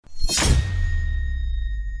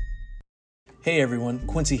Hey everyone,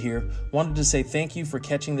 Quincy here. Wanted to say thank you for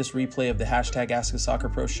catching this replay of the hashtag Ask a Soccer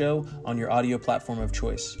Pro show on your audio platform of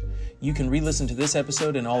choice. You can re-listen to this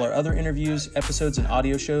episode and all our other interviews, episodes, and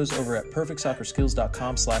audio shows over at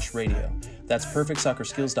perfectsoccerskills.com/radio. That's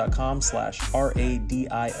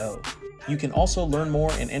perfectsoccerskills.com/RADIO. You can also learn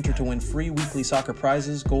more and enter to win free weekly soccer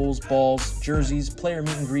prizes, goals, balls, jerseys, player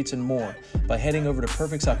meet and greets, and more by heading over to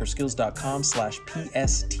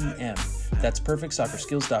perfectsoccerskills.com/PSTM. That's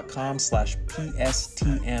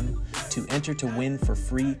perfectsoccerskills.com/PSTM to enter to win for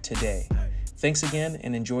free today. Thanks again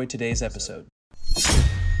and enjoy today's episode.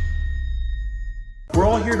 We're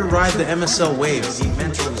all here to ride the MSL wave, the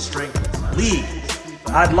Mental Strength League.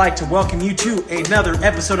 I'd like to welcome you to another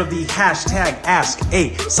episode of the hashtag Ask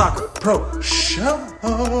a Soccer Pro show.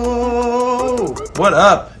 What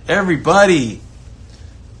up, everybody?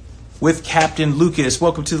 With Captain Lucas.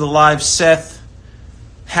 Welcome to the live, Seth.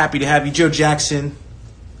 Happy to have you. Joe Jackson.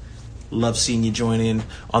 Love seeing you join in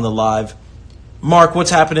on the live. Mark,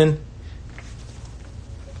 what's happening?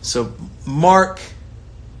 So, Mark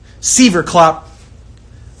Sieverklop.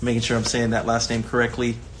 Making sure I'm saying that last name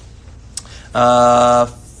correctly.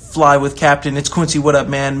 Fly with Captain. It's Quincy. What up,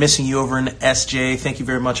 man? Missing you over in SJ. Thank you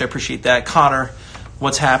very much. I appreciate that. Connor,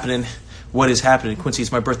 what's happening? What is happening? Quincy,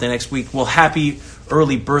 it's my birthday next week. Well, happy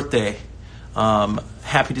early birthday.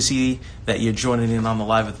 Happy to see that you're joining in on the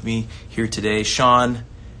live with me here today. Sean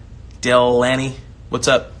Delaney, what's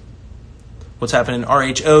up? What's happening?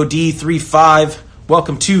 RHOD35,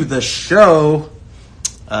 welcome to the show.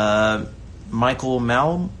 Michael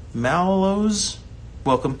Mallows,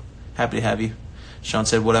 welcome. Happy to have you. Sean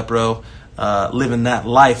said, what up, bro? Living that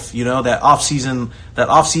life, you know, that off-season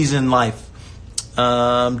life.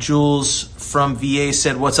 Jules from VA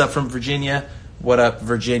said, what's up from Virginia? What up,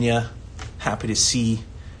 Virginia? Happy to see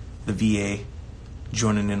the VA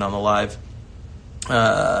joining in on the live.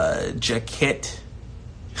 Jacket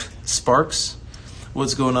Sparks,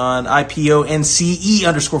 what's going on?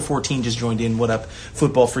 IPONCE_14 just joined in. What up,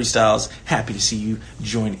 Football Freestyles? Happy to see you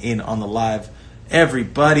join in on the live.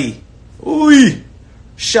 Everybody, ooh,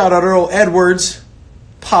 shout out Earl Edwards,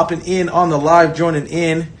 popping in on the live, joining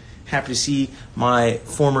in. Happy to see my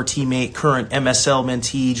former teammate, current MSL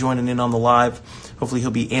mentee, joining in on the live. Hopefully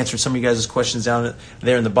he'll be answering some of you guys' questions down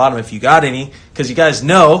there in the bottom if you got any, because you guys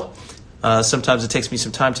know sometimes it takes me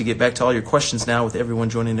some time to get back to all your questions now with everyone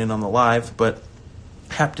joining in on the live, but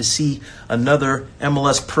happy to see another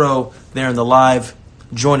MLS Pro there in the live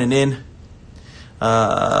joining in.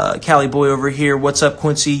 Cali boy over here. What's up,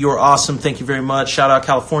 Quincy? You're awesome. Thank you very much. Shout out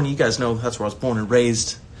California. You guys know that's where I was born and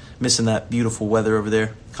raised. Missing that beautiful weather over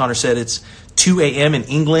there. Connor said it's 2 a.m. in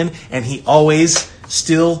England, and he always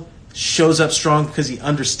still shows up strong because he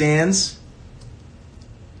understands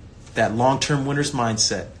that long-term winner's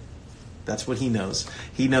mindset. That's what he knows.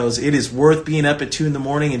 He knows it is worth being up at 2 in the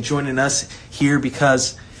morning and joining us here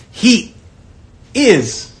because he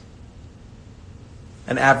is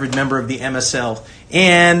an average member of the MSL.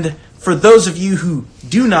 And for those of you who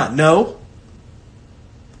do not know,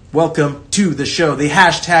 welcome to the show, the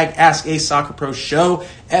hashtag Ask a Soccer Pro show,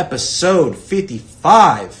 episode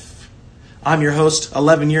 55. I'm your host,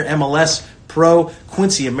 11-year MLS Pro,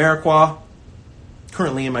 Quincy Amarikwa,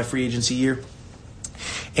 currently in my free agency year.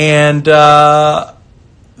 And though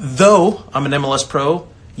I'm an MLS Pro,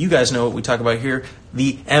 you guys know what we talk about here,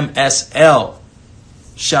 the MSL.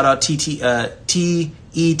 Shout out TETO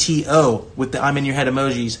with the I'm in your head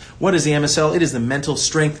emojis. What is the MSL? It is the Mental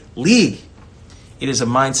Strength League. It is a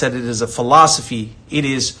mindset. It is a philosophy. It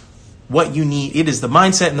is what you need. It is the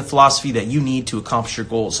mindset and the philosophy that you need to accomplish your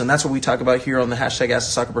goals. And that's what we talk about here on the hashtag Ask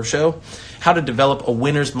the Soccer Pro show, how to develop a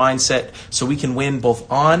winner's mindset so we can win both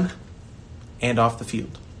on and off the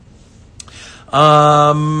field.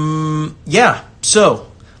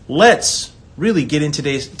 So let's really get into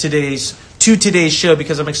today's show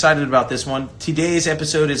because I'm excited about this one. Today's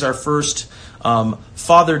episode is our first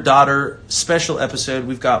father-daughter special episode.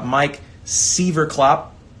 We've got Mike Sieverklop,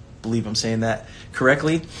 believe I'm saying that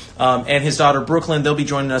correctly, and his daughter Brooklyn. They'll be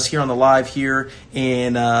joining us here on the live here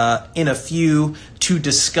in a few to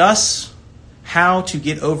discuss how to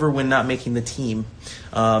get over when not making the team.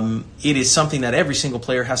 It is something that every single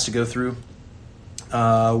player has to go through.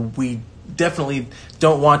 We definitely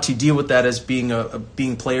don't want to deal with that as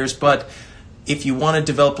being players, but if you want to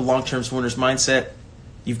develop a long-term winner's mindset,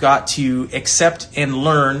 you've got to accept and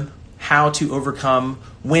learn how to overcome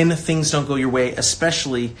when things don't go your way,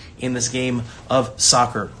 especially in this game of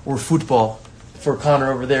soccer or football for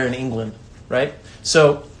Connor over there in England, right?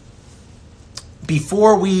 So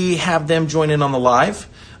before we have them join in on the live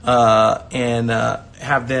and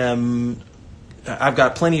have them, I've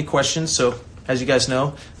got plenty of questions, so as you guys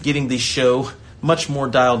know, getting the show much more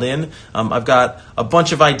dialed in. I've got a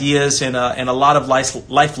bunch of ideas and a lot of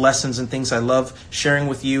life lessons and things I love sharing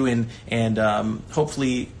with you, and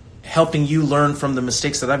hopefully helping you learn from the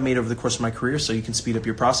mistakes that I've made over the course of my career so you can speed up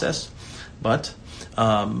your process. But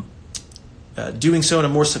doing so in a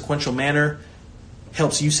more sequential manner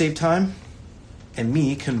helps you save time and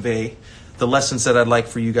me convey the lessons that I'd like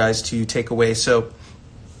for you guys to take away. So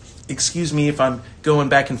excuse me if I'm going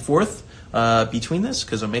back and forth between this,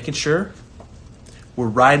 because I'm making sure we're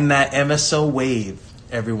riding that MSL wave,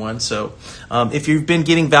 everyone. So if you've been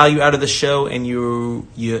getting value out of the show and you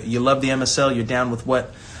love the MSL, you're down with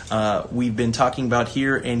what we've been talking about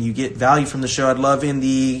here, and you get value from the show, I'd love in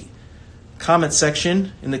the comment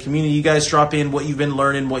section in the community you guys drop in what you've been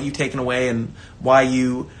learning, what you've taken away, and why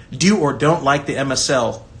you do or don't like the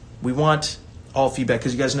MSL. We want all feedback,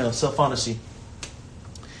 because you guys know self-honesty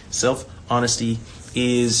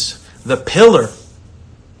is the pillar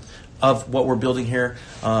of what we're building here,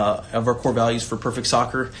 of our core values for Perfect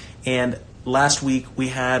Soccer. And last week we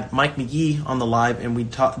had Mike McGee on the live, and we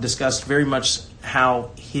discussed very much how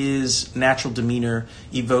his natural demeanor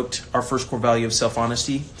evoked our first core value of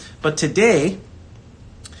self-honesty. But today,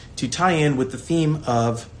 to tie in with the theme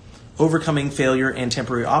of overcoming failure and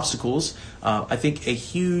temporary obstacles, I think a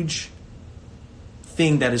huge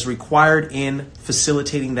thing that is required in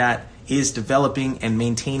facilitating that is developing and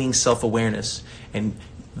maintaining self-awareness. And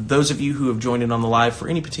those of you who have joined in on the live for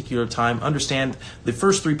any particular time understand the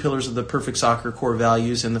first three pillars of the Perfect Soccer core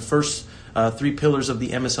values, and the first three pillars of the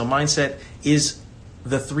MSL mindset is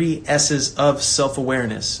the three S's of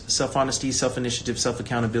self-awareness: self-honesty, self-initiative,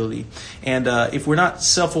 self-accountability. And if we're not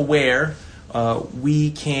self-aware,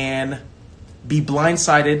 we can be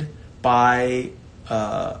blindsided by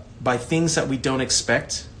things that we don't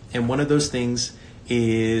expect. And one of those things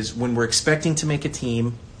is when we're expecting to make a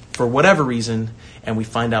team for whatever reason, and we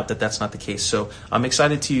find out that that's not the case. So I'm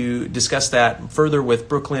excited to discuss that further with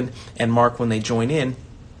Brooklyn and Mark when they join in.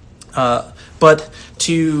 But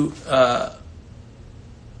to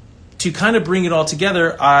kind of bring it all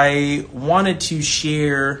together, I wanted to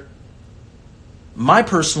share my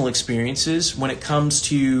personal experiences when it comes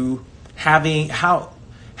to having how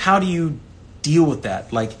do you deal with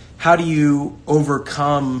that? Like, how do you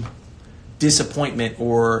overcome disappointment,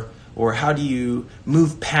 or how do you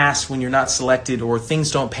move past when you're not selected or things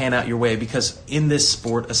don't pan out your way? Because in this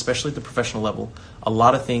sport, especially at the professional level, a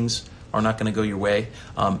lot of things are not going to go your way.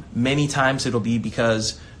 Many times it'll be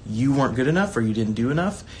because you weren't good enough or you didn't do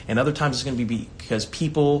enough, and other times it's going to be because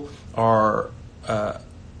people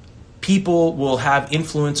will have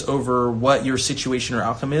influence over what your situation or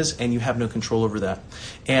outcome is, and you have no control over that.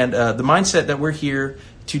 And the mindset that we're here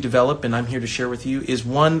to develop, and I'm here to share with you, is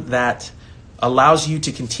one that allows you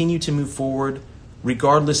to continue to move forward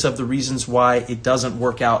regardless of the reasons why it doesn't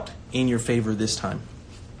work out in your favor this time.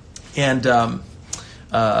 And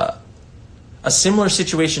a similar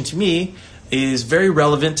situation to me is very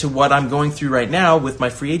relevant to what I'm going through right now with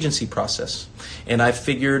my free agency process. And I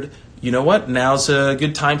figured, you know what, now's a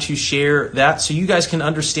good time to share that so you guys can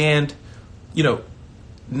understand,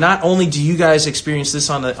 not only do you guys experience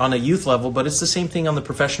this on a youth level, but it's the same thing on the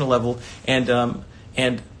professional level.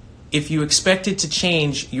 And if you expect it to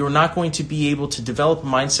change, you're not going to be able to develop a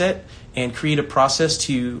mindset and create a process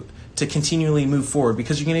to continually move forward,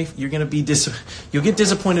 because you'll get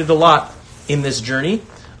disappointed a lot in this journey.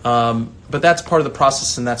 But that's part of the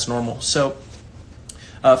process, and that's normal. So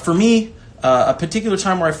for me, a particular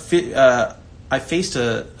time where I faced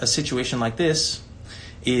a situation like this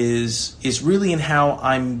is really in how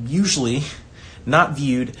I'm usually not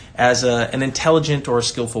viewed as an intelligent or a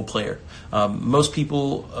skillful player. Most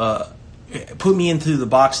people put me into the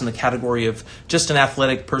box in the category of just an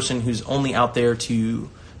athletic person who's only out there to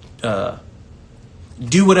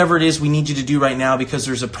do whatever it is we need you to do right now because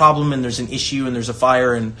there's a problem and there's an issue and there's a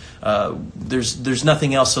fire and there's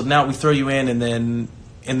nothing else. So now we throw you in and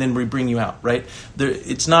then we bring you out, right?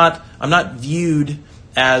 I'm not viewed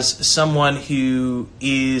as someone who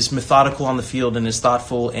is methodical on the field and is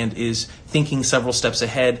thoughtful and is thinking several steps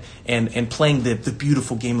ahead and playing the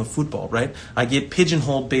beautiful game of football, right? I get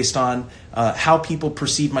pigeonholed based on how people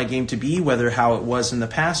perceive my game to be, whether how it was in the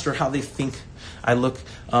past or how they think I look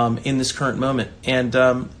in this current moment.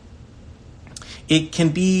 And it can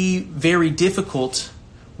be very difficult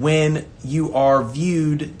when you are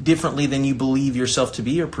viewed differently than you believe yourself to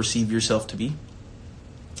be or perceive yourself to be.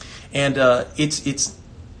 And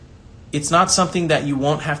it's not something that you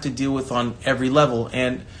won't have to deal with on every level.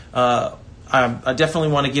 And I definitely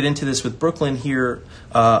want to get into this with Brooklyn here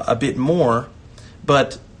a bit more.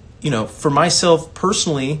 But, for myself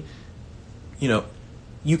personally,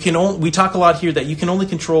 we talk a lot here that you can only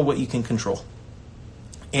control what you can control.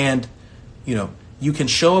 And, you can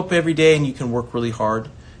show up every day and you can work really hard.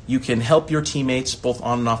 You can help your teammates both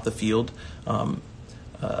on and off the field.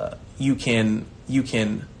 You can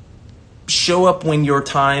show up when you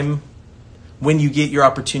get your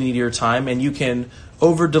opportunity or time, and you can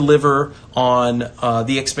over deliver on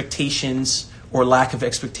the expectations or lack of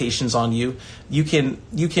expectations on you. You can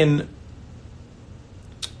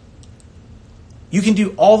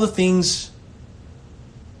do all the things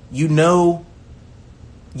you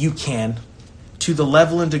can to the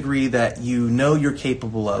level and degree that you're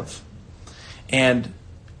capable of. And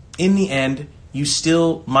in the end, you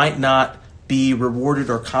still might not be rewarded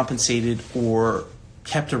or compensated or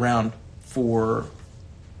kept around for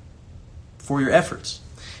your efforts.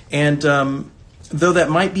 And though that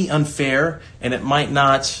might be unfair, and it might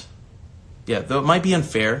not, though it might be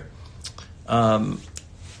unfair,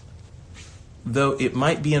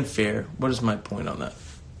 what is my point on that?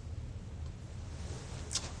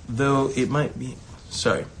 Though it might be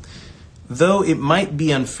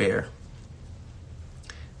unfair,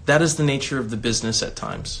 that is the nature of the business at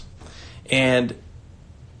times. And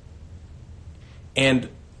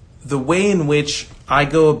the way in which I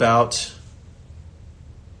go about,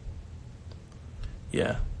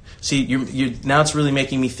 see, now it's really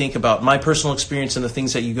making me think about my personal experience and the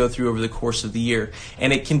things that you go through over the course of the year.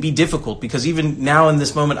 And it can be difficult because even now in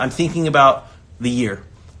this moment, I'm thinking about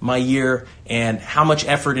my year, and how much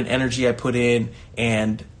effort and energy I put in,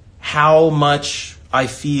 and how much I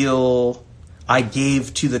feel I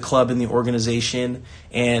gave to the club and the organization,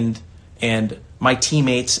 and my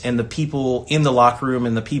teammates and the people in the locker room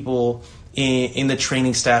and the people in the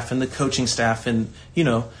training staff and the coaching staff and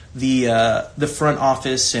the front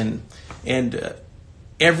office and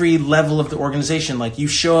every level of the organization. Like, you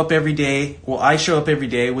show up every day. Well, I show up every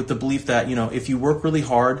day with the belief that if you work really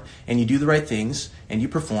hard and you do the right things and you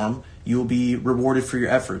perform, you will be rewarded for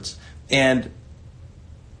your efforts. And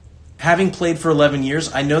having played for 11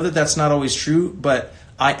 years, I know that that's not always true, but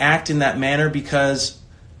I act in that manner because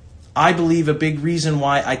I believe a big reason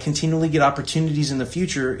why I continually get opportunities in the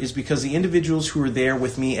future is because the individuals who are there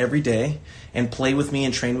with me every day and play with me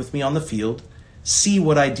and train with me on the field see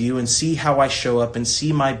what I do and see how I show up and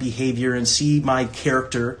see my behavior and see my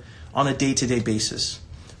character on a day-to-day basis,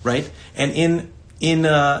 right? And in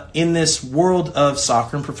this world of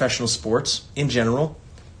soccer and professional sports in general,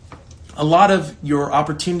 a lot of your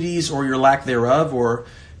opportunities or your lack thereof, or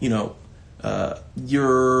you're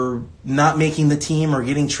not making the team or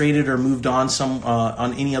getting traded or moved on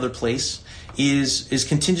on any other place is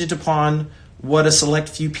contingent upon what a select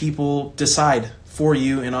few people decide for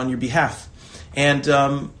you and on your behalf. And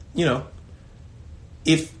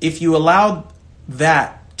if you allow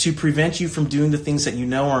that to prevent you from doing the things that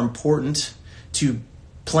are important, to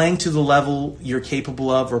playing to the level you're capable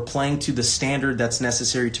of, or playing to the standard that's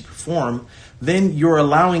necessary to perform, then you're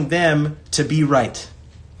allowing them to be right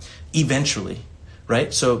eventually,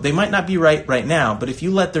 right? So they might not be right now, but if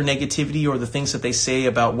you let their negativity or the things that they say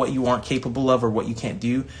about what you aren't capable of or what you can't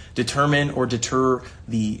do determine or deter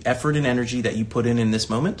the effort and energy that you put in this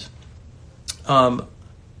moment,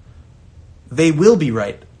 they will be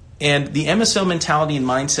right. And the MSL mentality and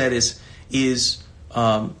mindset is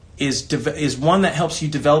one that helps you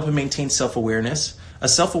develop and maintain self-awareness, a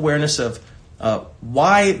self-awareness of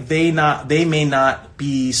why they may not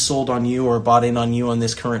be sold on you or bought in on you on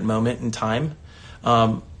this current moment in time,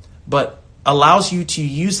 but allows you to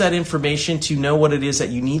use that information to know what it is that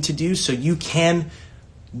you need to do, so you can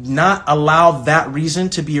not allow that reason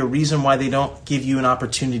to be a reason why they don't give you an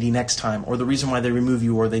opportunity next time, or the reason why they remove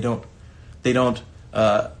you, or they don't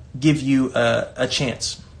give you a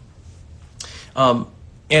chance.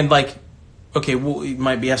 And like, okay, well, you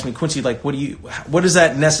might be asking me, Quincy, like, what does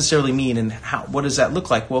that necessarily mean, and what does that look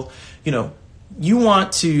like? Well, you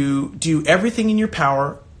want to do everything in your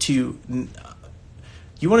power to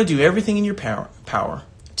do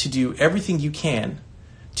everything you can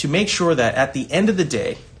to make sure that at the end of the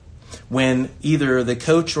day, when either the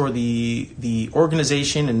coach or the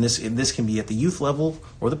organization, and this can be at the youth level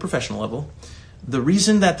or the professional level, the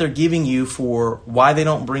reason that they're giving you for why they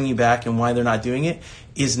don't bring you back and why they're not doing it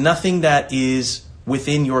is nothing that is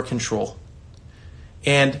within your control.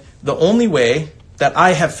 And the only way that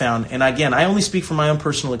I have found, and again, I only speak from my own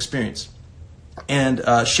personal experience and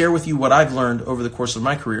share with you what I've learned over the course of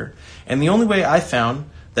my career. And the only way I found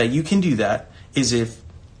that you can do that is if,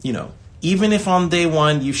 even if on day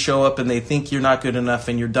one you show up and they think you're not good enough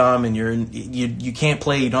and you're dumb and you can't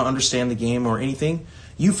play, you don't understand the game or anything,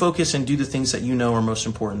 you focus and do the things that are most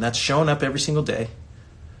important. That's showing up every single day,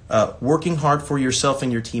 working hard for yourself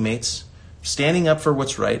and your teammates standing up for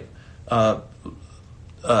what's right,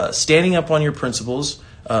 standing up on your principles,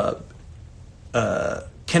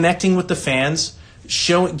 connecting with the fans,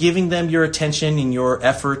 giving them your attention and your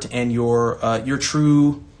effort and your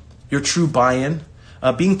true buy-in,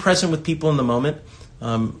 being present with people in the moment.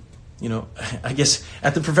 I guess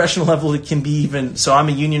at the professional level, it can be even. So I'm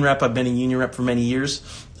a union rep. I've been a union rep for many years.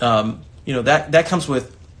 That comes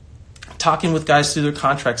with talking with guys through their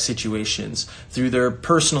contract situations, through their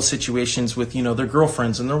personal situations with, their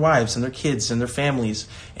girlfriends and their wives and their kids and their families,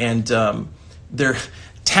 and their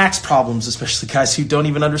tax problems, especially guys who don't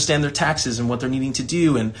even understand their taxes and what they're needing to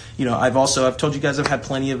do. And, I've told you guys I've had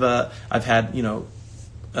plenty of,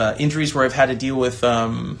 injuries where I've had to deal with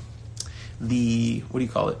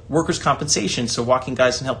workers' compensation. So walking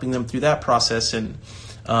guys and helping them through that process, and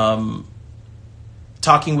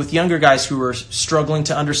talking with younger guys who are struggling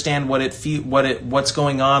to understand what's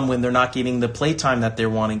going on when they're not getting the play time that they're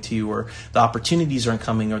wanting to, or the opportunities aren't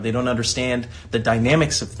coming, or they don't understand the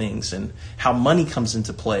dynamics of things and how money comes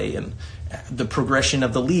into play, and the progression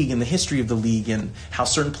of the league and the history of the league, and how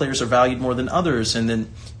certain players are valued more than others, and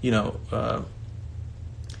then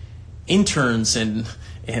interns and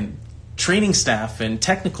training staff and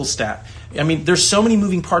technical staff. I mean, there's so many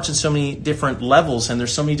moving parts and so many different levels, and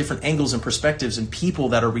there's so many different angles and perspectives and people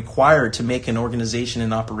that are required to make an organization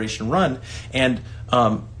and operation run. And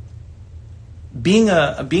being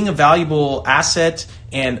a valuable asset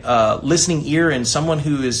and listening ear, and someone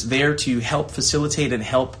who is there to help facilitate and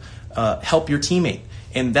help your teammate.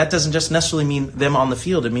 And that doesn't just necessarily mean them on the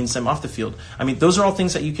field. It means them off the field. I mean, those are all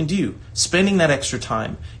things that you can do. Spending that extra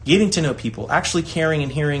time, getting to know people, actually caring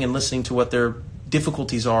and hearing and listening to what their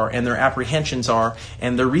difficulties are and their apprehensions are,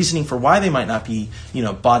 and their reasoning for why they might not be,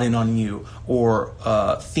 bought in on you, or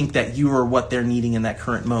think that you are what they're needing in that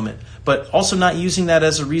current moment. But also not using that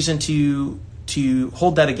as a reason to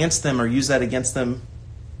hold that against them or use that against them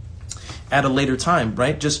at a later time,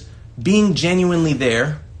 right? Just being genuinely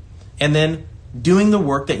there, and then doing the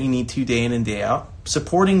work that you need to day in and day out,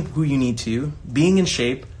 supporting who you need to, being in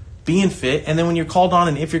shape, being fit, and then when you're called on,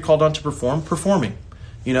 and if you're called on to perform, performing.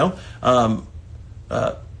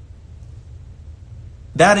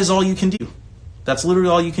 That is all you can do. That's literally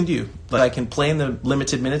all you can do. But I can play in the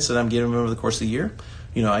limited minutes that I'm given over the course of the year.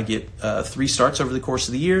 I get 3 starts over the course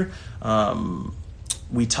of the year.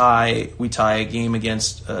 We tie a game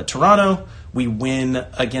against Toronto. We win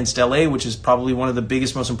against LA, which is probably one of the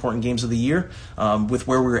biggest, most important games of the year. With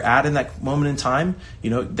where we were at in that moment in time,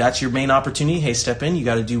 that's your main opportunity. Hey, step in. You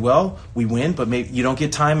got to do well. We win, but maybe you don't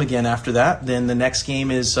get time again after that. Then the next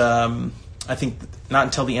game is, I think, not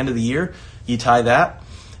until the end of the year. You tie that.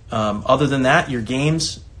 Other than that, your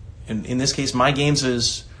games, in this case, my games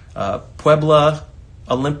is Puebla,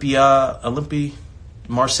 Olympi.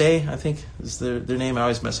 Marseille, I think is their name. I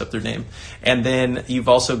always mess up their name. And then you've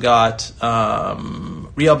also got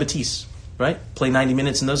Real Betis, right? Play 90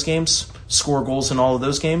 minutes in those games, score goals in all of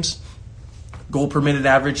those games. Goal per minute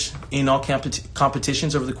average in all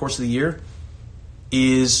competitions over the course of the year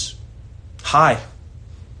is high.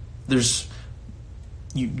 There's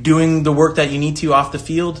you doing the work that you need to off the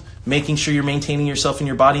field, making sure you're maintaining yourself and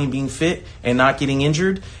your body and being fit and not getting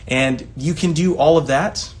injured. And you can do all of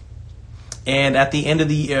that. And at the end of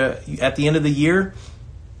the year,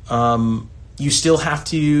 you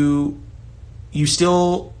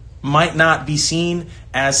still might not be seen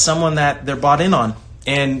as someone that they're bought in on,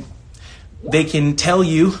 and they can tell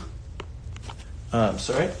you. That's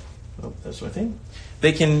my thing.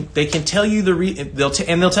 They can tell you they'll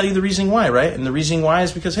tell you the reason why, right? And the reason why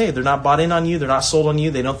is because, hey, they're not bought in on you, they're not sold on you,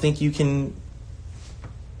 they don't think you can.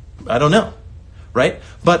 I don't know, right?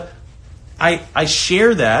 But I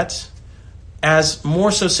share that as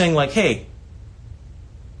more so saying like, hey,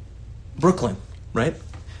 Brooklyn, right?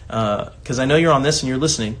 Because I know you're on this and you're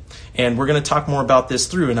listening, and we're going to talk more about this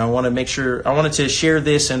through, and I wanted to share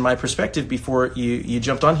this and my perspective before you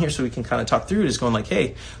jumped on here so we can kind of talk through it, is going like,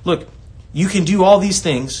 hey, look, you can do all these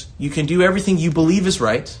things. You can do everything you believe is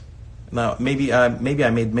right. Now, maybe I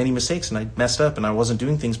made many mistakes and I messed up and I wasn't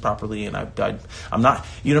doing things properly, and I'm not,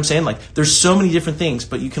 you know what I'm saying? Like, there's so many different things,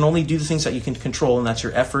 but you can only do the things that you can control, and that's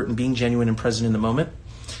your effort and being genuine and present in the moment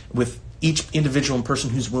with each individual and person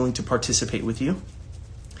who's willing to participate with you.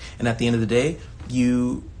 And at the end of the day,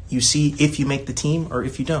 you see if you make the team or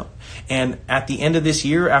if you don't. And at the end of this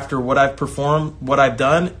year, after what I've performed, what I've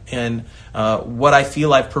done, and what I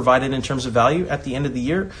feel I've provided in terms of value, at the end of the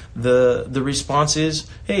year, the response is,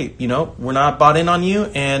 hey, we're not bought in on you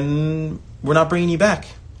and we're not bringing you back.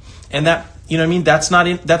 And that, that's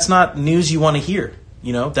not news you want to hear.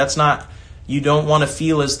 That's not, you don't want to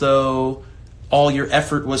feel as though all your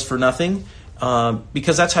effort was for nothing.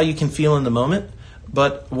 because that's how you can feel in the moment.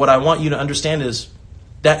 But what I want you to understand is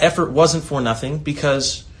that effort wasn't for nothing,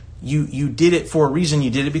 because you did it for a reason.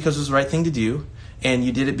 You did it because it was the right thing to do, and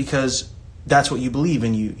you did it because that's what you believe,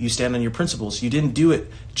 and you stand on your principles. You didn't do it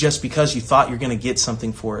just because you thought you're going to get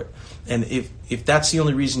something for it. And if that's the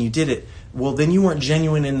only reason you did it, well, then you weren't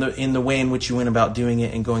genuine in the way in which you went about doing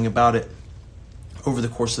it and going about it over the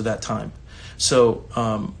course of that time.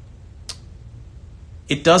 So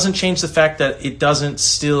it doesn't change the fact that it doesn't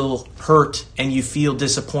still hurt, and you feel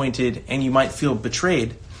disappointed, and you might feel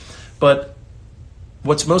betrayed. But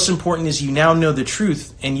what's most important is you now know the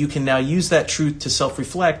truth, and you can now use that truth to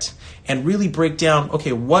self-reflect and really break down,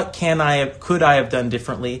 okay, what could I have done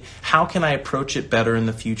differently? How can I approach it better in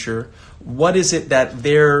the future? What is it that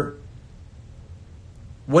they're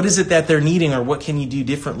needing, or what can you do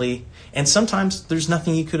differently? And sometimes there's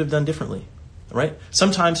nothing you could have done differently, right?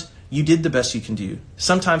 Sometimes you did the best you can do.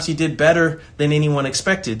 Sometimes you did better than anyone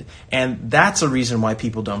expected. And that's a reason why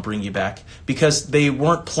people don't bring you back, because they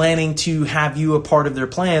weren't planning to have you a part of their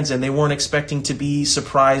plans, and they weren't expecting to be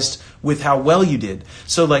surprised with how well you did.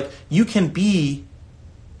 So like, you can be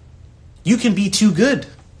too good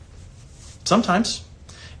sometimes.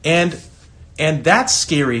 And that's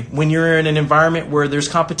scary when you're in an environment where there's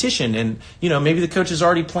competition, and maybe the coach has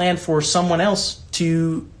already planned for someone else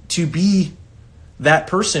to be that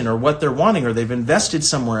person, or what they're wanting, or they've invested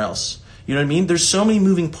somewhere else. You know what I mean? There's so many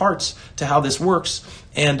moving parts to how this works,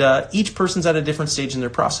 and each person's at a different stage in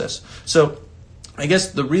their process. So I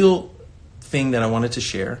guess the real thing that I wanted to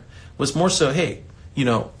share was more so, hey,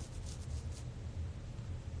 you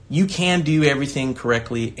can do everything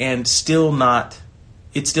correctly and still not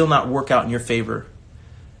work out in your favor.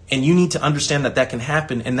 And you need to understand that can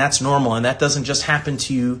happen, and that's normal. And that doesn't just happen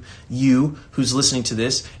to you who's listening to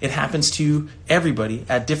this. It happens to everybody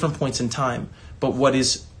at different points in time. But what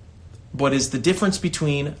is the difference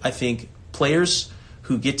between, I think, players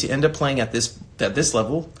who get to end up playing at this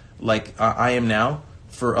level, like I am now,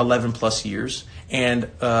 for 11 plus years,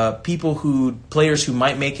 and players who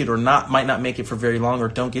might make it or might not make it for very long, or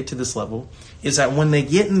don't get to this level, is that when they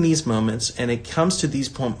get in these moments, and it comes to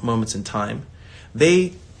these moments in time,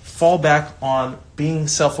 they fall back on being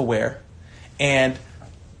self-aware and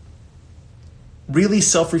really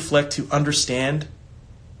self-reflect to understand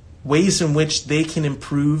ways in which they can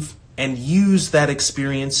improve and use that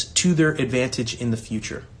experience to their advantage in the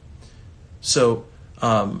future. So,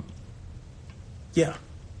 yeah,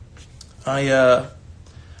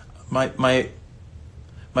 my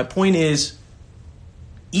point is,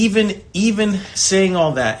 even saying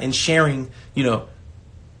all that and sharing,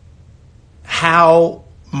 how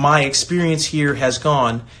my experience here has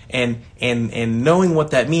gone, and knowing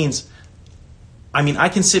what that means. I mean, I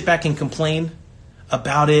can sit back and complain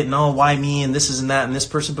about it, and why me, and this isn't that, and this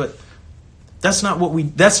person, but that's not what we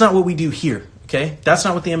do here. Okay, that's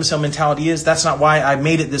not what the MSL mentality is. That's not why I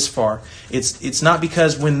made it this far. It's not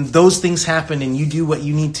because when those things happen and you do what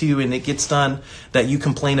you need to and it gets done that you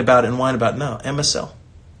complain about it and whine about it. No, MSL.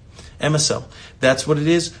 That's what it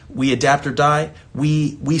is. We adapt or die.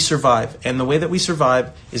 We survive. And the way that we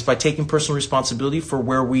survive is by taking personal responsibility for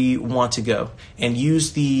where we want to go, and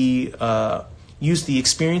use the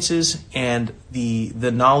experiences and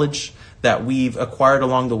the knowledge that we've acquired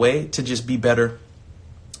along the way to just be better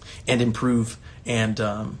and improve and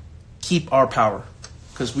keep our power.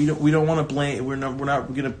 Because we don't want to blame. We're not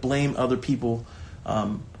going to blame other people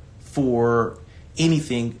for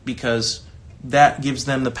anything, because that gives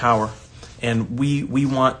them the power, and we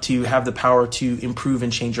want to have the power to improve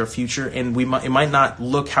and change our future. And it might not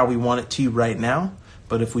look how we want it to right now,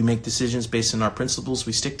 but if we make decisions based on our principles,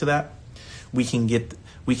 we stick to that, we can get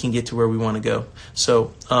to where we want to go.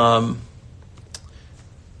 So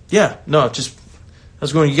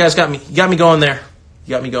that's going. You guys got me going there. You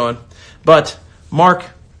got me going. But Mark,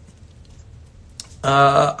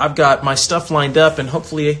 I've got my stuff lined up, and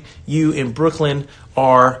hopefully you in Brooklyn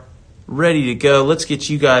are ready to go. Let's get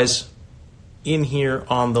you guys in here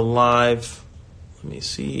on the live. Let me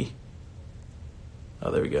see.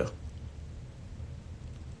 Oh, there we go.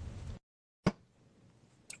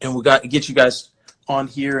 And we got to get you guys on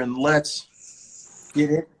here, and let's get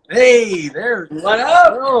it. Hey, there. What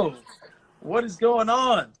up? Bro. What is going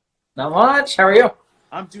on? Not much. How are you?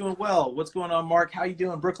 I'm doing well. What's going on, Mark? How you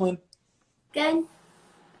doing, Brooklyn? Good.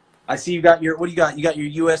 I see you got your, what do you got? You got your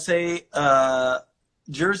USA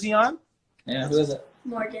jersey on? Yeah, who is it?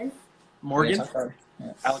 Morgan. Morgan?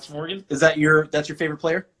 Yeah. Alex Morgan? That's your favorite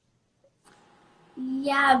player?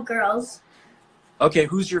 Yeah, girls. Okay,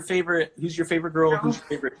 who's your favorite girl? No.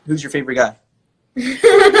 Who's your favorite guy?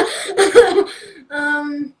 I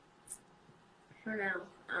don't know.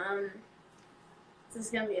 this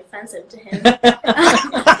is gonna be offensive to him.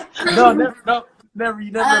 No, never.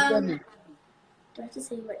 You never offend me. Do I have to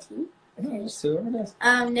say what team? Just whoever it is.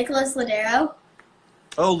 Nicholas Ladero.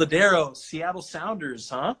 Oh, Ladero, Seattle Sounders,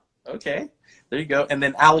 huh? Okay, there you go. And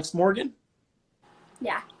then Alex Morgan.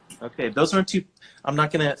 Yeah. Okay, those aren't too. I'm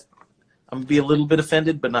gonna be a little bit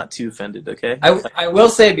offended, but not too offended. Okay. I will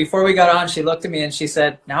say, before we got on, she looked at me and she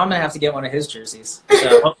said, "Now I'm gonna have to get one of his jerseys."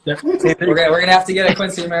 So we're gonna have to get a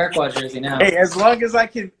Quincy Amarikwa jersey now. Hey, as long as I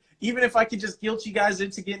can, even if I could just guilt you guys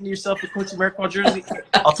into getting yourself a Quincy Amarikwa jersey,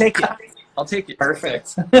 I'll take it. I'll take it.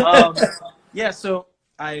 Perfect. Yeah. So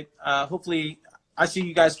hopefully I see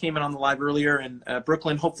you guys came in on the live earlier, and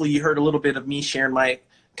Brooklyn. Hopefully you heard a little bit of me sharing my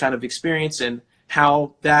kind of experience and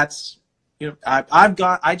how that's.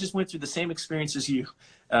 I just went through the same experience as you,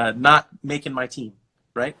 not making my team,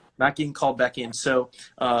 right? Not getting called back in. So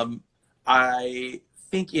I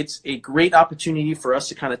think it's a great opportunity for us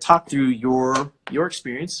to kind of talk through your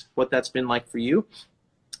experience, what that's been like for you.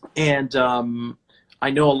 And I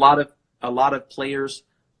know a lot of players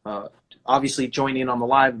obviously join in on the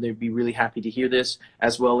live, and they'd be really happy to hear this,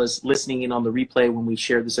 as well as listening in on the replay when we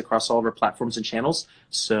share this across all of our platforms and channels.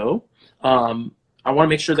 So I want to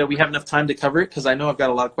make sure that we have enough time to cover it, because I know I've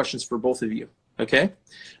got a lot of questions for both of you. Okay?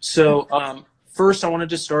 So first I wanted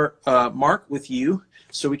to start, Mark, with you,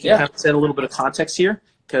 so we can kind of set a little bit of context here,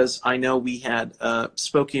 because I know we had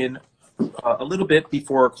spoken a little bit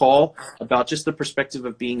before our call about just the perspective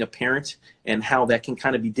of being a parent and how that can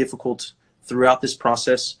kind of be difficult throughout this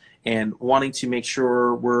process, and wanting to make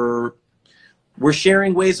sure we're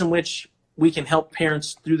sharing ways in which we can help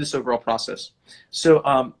parents through this overall process.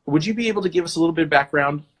 So would you be able to give us a little bit of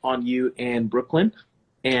background on you and Brooklyn?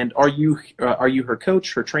 And are you her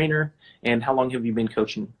coach, her trainer? And how long have you been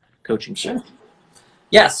coaching? Sure.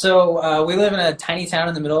 Yeah, so we live in a tiny town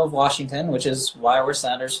in the middle of Washington, which is why we're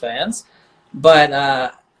Sounders fans.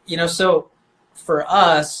 But, so for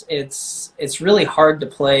us, it's really hard to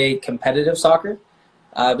play competitive soccer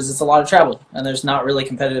because it's a lot of travel, and there's not really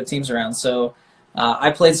competitive teams around. So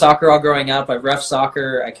I played soccer all growing up. I ref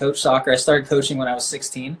soccer. I coached soccer. I started coaching when I was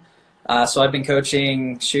 16. So I've been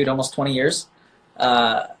coaching, almost 20 years.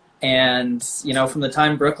 And, from the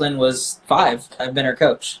time Brooklyn was 5, I've been her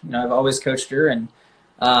coach. I've always coached her. And,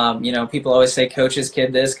 people always say coach's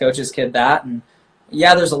kid this, coach's kid that. And,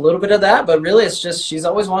 yeah, there's a little bit of that. But really, it's just she's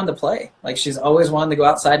always wanted to play. Like, she's always wanted to go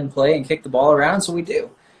outside and play and kick the ball around. So we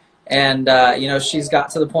do. And, she's got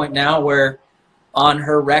to the point now where on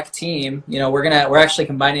her rec team, we're actually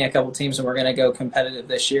combining a couple teams and we're gonna go competitive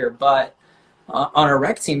this year. But on her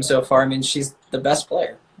rec team so far, I mean, she's the best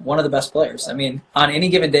player, one of the best players. I mean, on any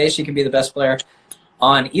given day, she can be the best player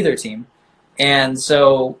on either team. And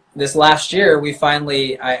so this last year, we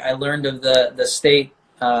finally I learned of the state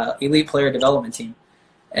elite player development team,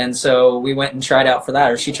 and so we went and tried out for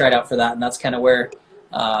that, or she tried out for that, and that's kind of where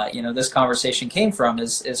this conversation came from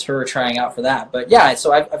is her trying out for that. But yeah,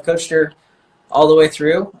 so I've coached her all the way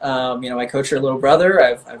through. I coach her little brother.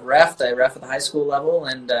 I've refed. I ref at the high school level,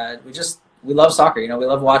 and we love soccer. We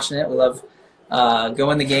love watching it. We love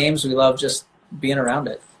going to games. We love just being around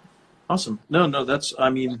it. Awesome. No,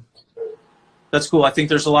 that's cool. I think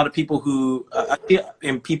there's a lot of people who, a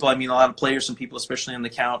lot of players and people, especially on the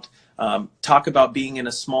count, talk about being in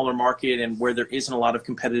a smaller market and where there isn't a lot of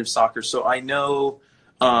competitive soccer. So I know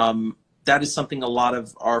that is something a lot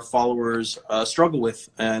of our followers struggle with,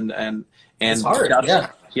 and it's hard.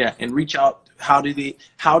 And reach out. How do they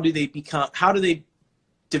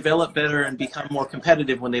develop better and become more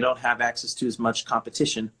competitive when they don't have access to as much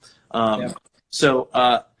competition? So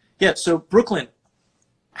Brooklyn,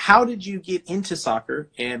 how did you get into soccer,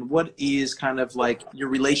 and what is kind of like your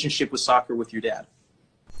relationship with soccer with your dad?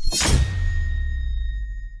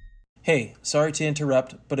 Hey, sorry to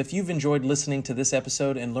interrupt, but if you've enjoyed listening to this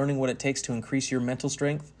episode and learning what it takes to increase your mental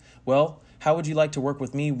strength, well, how would you like to work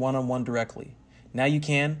with me one-on-one directly? Now you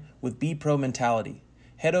can with Be Pro Mentality.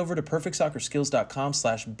 Head over to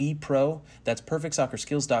perfectsoccerskills.com/bepro. That's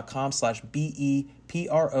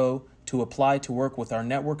perfectsoccerskills.com/BEPRO to apply to work with our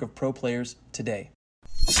network of pro players today.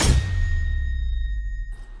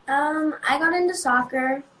 I got into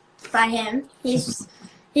soccer by him. He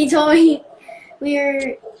told me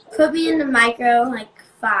put me into micro like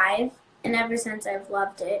 5, and ever since I've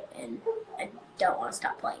loved it, and I don't want to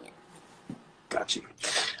stop playing it. Got you.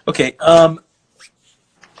 Okay.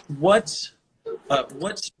 What's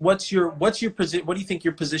your position? What do you think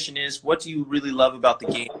your position is? What do you really love about the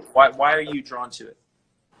game? Why are you drawn to it?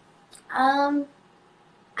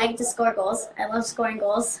 I get to score goals. I love scoring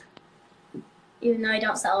goals, even though I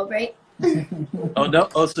don't celebrate. Oh no!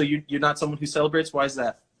 Oh, so you're not someone who celebrates? Why is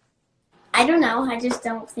that? I don't know. I just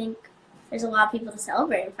don't think there's a lot of people to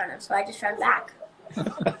celebrate in front of, so I just run back.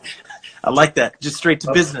 I like that. Just straight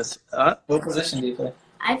to business. What position do you play?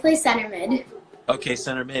 I play center mid. Okay,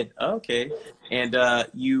 center mid. Okay, and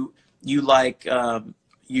you like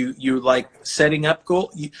you like setting up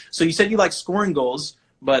goal. So you said you like scoring goals,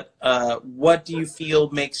 but what do you feel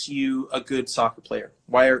makes you a good soccer player?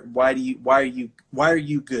 Why are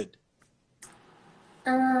you good?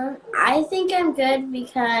 I think I'm good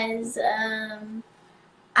because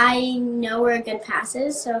I know where a good pass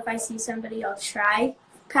is. So if I see somebody, I'll try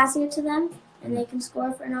passing it to them, and they can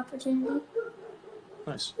score for an opportunity.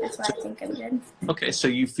 Nice. That's why I think I'm good. Okay, so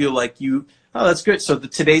you feel like oh, that's good. So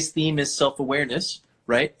today's theme is self-awareness,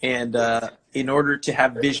 right? And in order to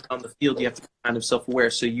have vision on the field, you have to be kind of self-aware.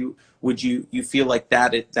 So you feel like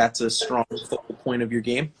that's a strong focal point of your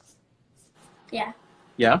game? Yeah.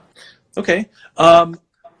 Yeah. Okay.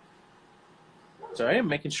 Sorry, I'm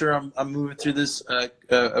making sure I'm moving through this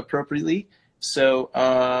appropriately. So,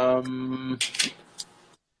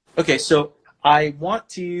 okay, so I want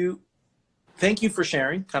to thank you for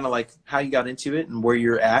sharing kind of like how you got into it and where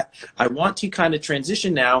you're at. I want to kind of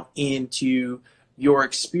transition now into your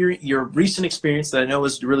experience, your recent experience that I know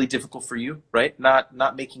was really difficult for you, right? Not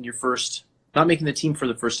making the team for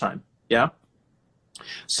the first time. Yeah.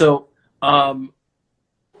 So,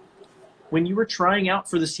 when you were trying out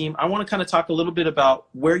for this team, I want to kind of talk a little bit about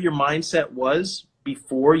where your mindset was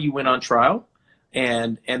before you went on trial,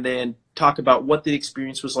 and then talk about what the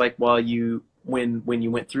experience was like when you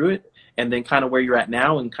went through it, and then kind of where you're at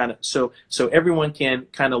now, and kind of so everyone can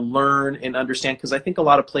kind of learn and understand, because I think a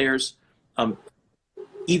lot of players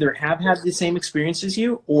either have had the same experience as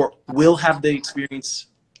you or will have the experience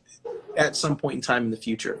at some point in time in the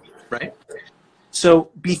future, right?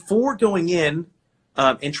 So before going in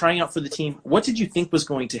and trying out for the team, what did you think was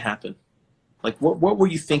going to happen? Like, what were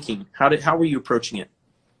you thinking? How were you approaching it?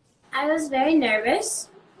 I was very nervous,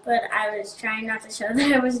 but I was trying not to show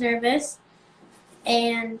that I was nervous,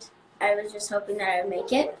 and I was just hoping that I would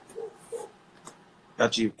make it.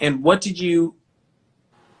 Got you. And what did you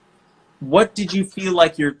feel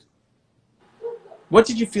like your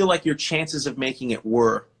chances of making it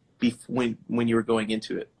were when you were going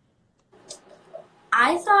into it?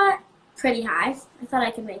 I thought pretty high. I thought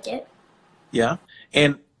I could make it. Yeah.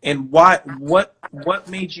 And why? What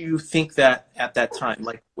made you think that at that time?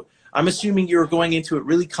 Like, I'm assuming you were going into it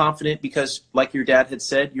really confident because, like your dad had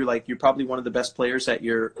said, you're probably one of the best players at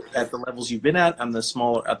the levels you've been at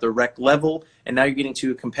the rec level, and now you're getting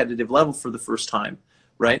to a competitive level for the first time,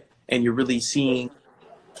 right? And you're really seeing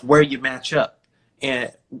where you match up.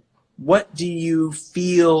 And what do you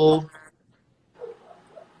feel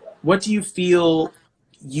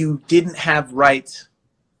you didn't have right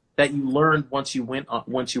that you learned once you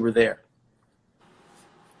were there?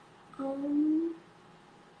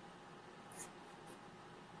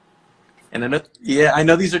 And I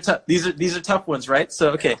know these are tough. These are tough ones, right?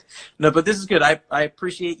 So okay, no, but this is good. I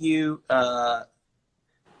appreciate you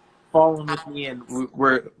following with me, and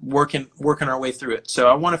we're working our way through it. So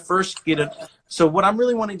I want to first so what I'm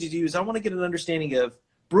really wanting to do is I want to get an understanding of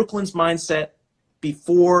Brooklyn's mindset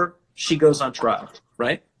before she goes on trial,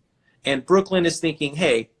 right? And Brooklyn is thinking,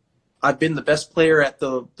 hey, I've been the best player at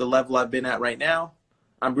the level I've been at right now.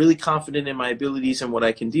 I'm really confident in my abilities and what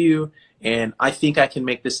I can do, and I think I can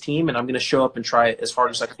make this team, and I'm going to show up and try it as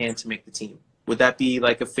hard as I can to make the team. Would that be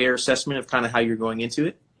like a fair assessment of kind of how you're going into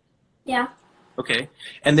it? Yeah. Okay.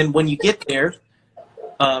 And then when you get there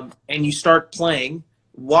and you start playing,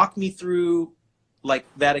 walk me through like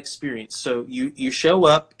that experience. So you show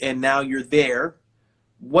up and now you're there.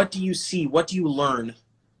 What do you see? What do you learn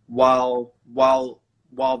while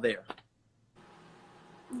there?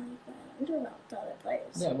 I learned about the other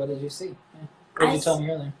players. Yeah, what did you see? Yeah. What did you tell me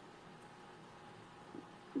earlier?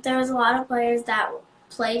 There was a lot of players that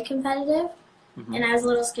played competitive, Mm-hmm. and I was a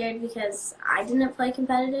little scared because I didn't play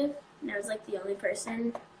competitive, and I was like the only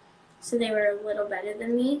person. So they were a little better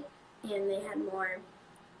than me, and they had more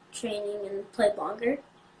training and played longer.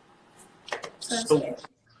 So I was scared.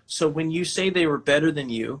 So when you say they were better than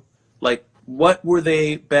you, like what were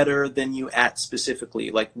they better than you at specifically?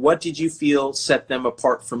 Like what did you feel set them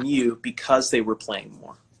apart from you because they were playing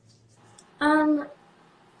more?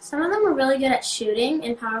 Some of them were really good at shooting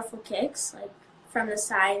and powerful kicks, like from the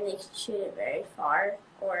side, and they could shoot it very far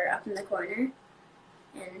or up in the corner.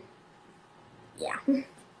 And yeah.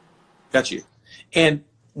 Got you. And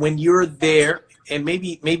when you're there, and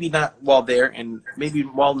maybe not while there, and maybe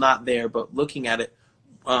while not there, but looking at it,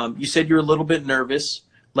 you said you're a little bit nervous.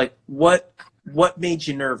 Like what made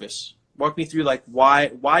you nervous? Walk me through like why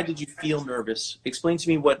did you feel nervous? Explain to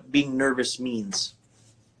me what being nervous means.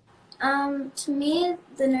 To me,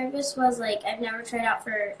 the nervous was like I've never tried out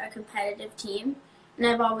for a competitive team, and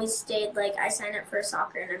I've always stayed like I sign up for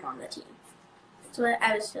soccer and I'm on the team. That's what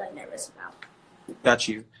I was feeling nervous about. Got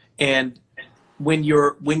you. And when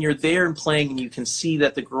you're there and playing, and you can see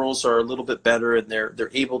that the girls are a little bit better and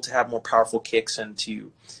they're able to have more powerful kicks and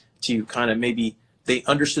to kind of maybe they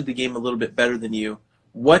understood the game a little bit better than you.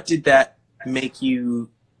 What did that make you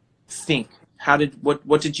think?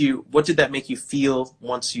 What did that make you feel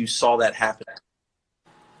once you saw that happen?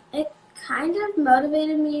 It kind of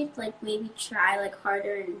motivated me to like maybe try like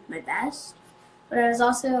harder and my best, but I was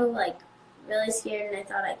also like really scared and I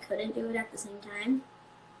thought I couldn't do it at the same time.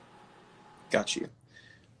 Got you.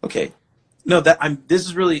 Okay. No, I'm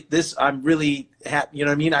really happy. You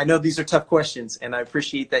know what I mean? I know these are tough questions, and I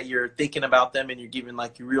appreciate that you're thinking about them and you're giving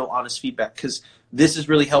like your real honest feedback, because this is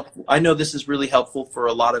really helpful. I know this is really helpful for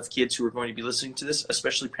a lot of kids who are going to be listening to this,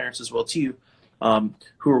 especially parents as well too,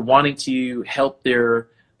 who are wanting to help their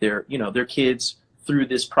kids through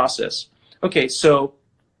this process. Okay, so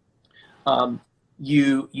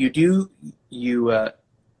you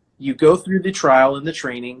go through the trial and the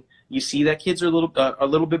training. You see that kids are a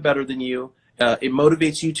little bit better than you. It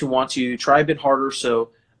motivates you to want to try a bit harder.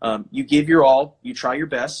 So you give your all, you try your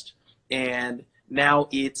best, and now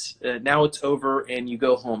it's over and you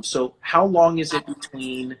go home. So how long is it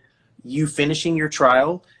between you finishing your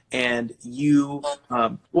trial and you?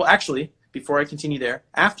 Well, actually, before I continue there,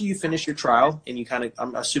 after you finish your trial and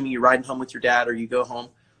I'm assuming you're riding home with your dad or you go home.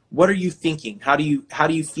 What are you thinking? How do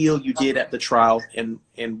you feel you did at the trial, and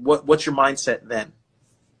what's your mindset then?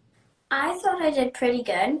 I thought I did pretty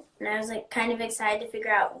good, and I was like kind of excited to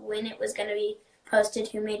figure out when it was going to be posted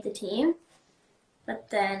who made the team. But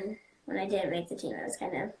then when I didn't make the team, I was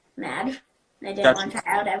kind of mad, and I didn't want to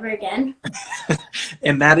try out ever again.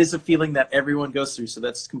 And that is a feeling that everyone goes through, so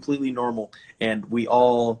that's completely normal, and we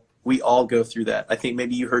all go through that. I think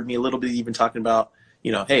maybe you heard me a little bit even talking about,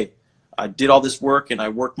 hey, I did all this work and I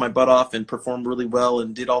worked my butt off and performed really well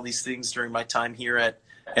and did all these things during my time here at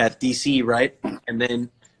DC, right? And then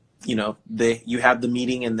you have the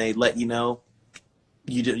meeting and they let you know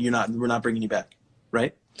we're not bringing you back,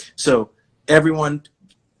 right? So everyone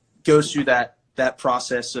goes through that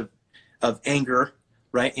process of anger,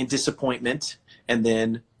 right, and disappointment. And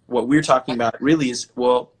then what we're talking about really is,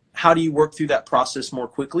 well, how do you work through that process more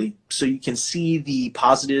quickly so you can see the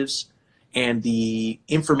positives and the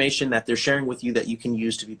information that they're sharing with you that you can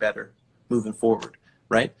use to be better moving forward,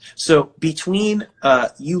 right? So between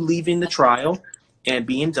you leaving the trial and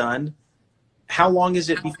being done, how long is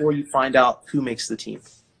it before you find out who makes the team?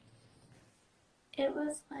 It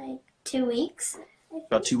was like 2 weeks.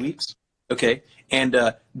 About 2 weeks? Okay.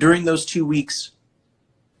 And during those 2 weeks,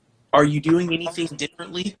 are you doing anything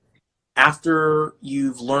differently after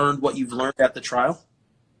you've learned what you've learned at the trial?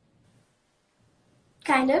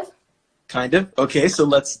 Kind of. Kind of? Okay, so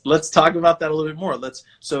let's talk about that a little bit more.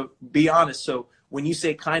 So be honest. So when you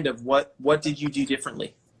say kind of, what did you do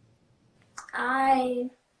differently?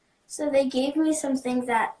 So they gave me some things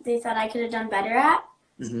that they thought I could have done better at,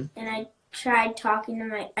 and I talked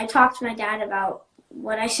to my dad about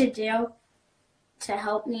what I should do to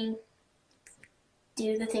help me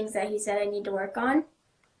do the things that he said I need to work on.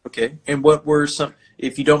 Okay, and what were some,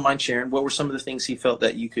 if you don't mind sharing, what were some of the things he felt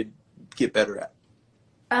that you could get better at?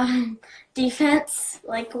 Defense,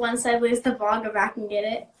 like once I lose the ball, go back and get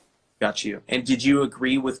it. Got you. And did you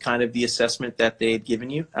agree with kind of the assessment that they had given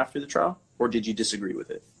you after the trial, or did you disagree with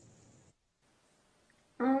it?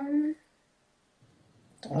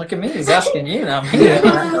 Don't look at me. He's asking you, not me. Yeah,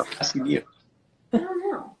 I'm asking you. I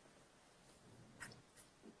don't know.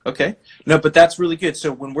 Okay. No, but that's really good.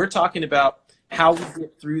 So when we're talking about how we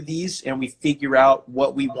get through these and we figure out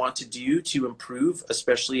what we want to do to improve,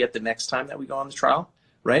 especially at the next time that we go on the trial,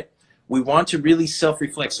 right? We want to really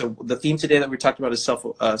self-reflect. So the theme today that we're talking about is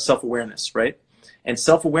self-awareness, right? And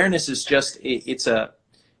self-awareness is just it's a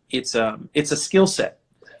skill set.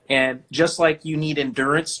 And just like you need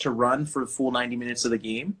endurance to run for the full 90 minutes of the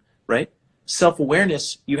game, right?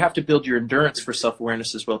 Self-awareness, you have to build your endurance for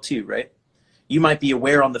self-awareness as well too, right? You might be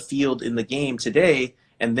aware on the field in the game today,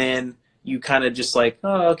 and then you kind of just like,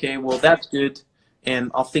 oh, okay, well, that's good,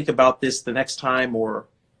 and I'll think about this the next time, or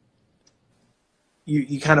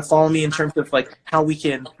you kind of follow me in terms of like how we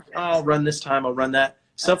can, I'll run this time, I'll run that.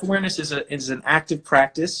 Self-awareness is an active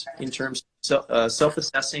practice in terms of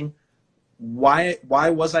self-assessing. Why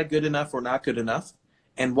was I good enough or not good enough?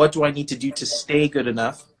 And what do I need to do to stay good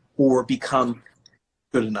enough or become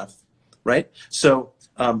good enough, right? So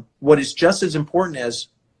what is just as important as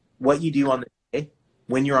what you do on the day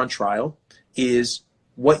when you're on trial is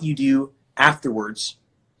what you do afterwards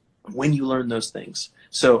when you learn those things.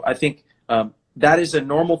 So I think that is a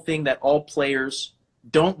normal thing that all players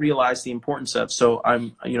don't realize the importance of. So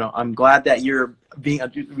I'm glad that you're being,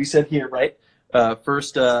 we said here, right?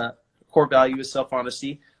 First core value is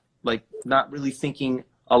self-honesty, like not really thinking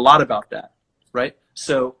a lot about that, right?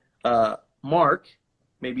 So Mark,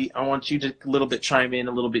 maybe I want you to a little bit chime in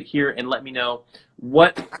a little bit here and let me know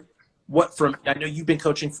what from, I know you've been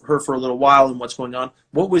coaching her for a little while and what's going on.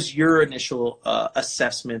 What was your initial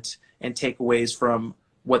assessment and takeaways from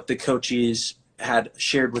what the coaches had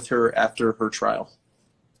shared with her after her trial?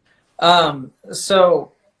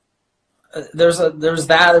 So there's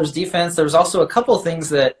defense. There was also a couple of things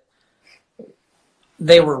that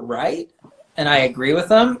they were right, and I agree with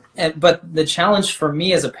them. But the challenge for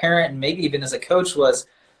me as a parent and maybe even as a coach was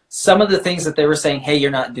some of the things that they were saying, hey,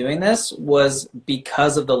 you're not doing this, was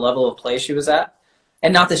because of the level of play she was at.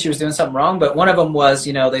 And not that she was doing something wrong, but one of them was,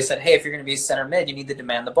 they said, hey, if you're going to be center mid, you need to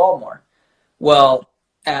demand the ball more. Well,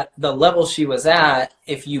 at the level she was at,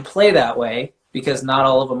 if you play that way, because not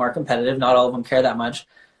all of them are competitive, not all of them care that much,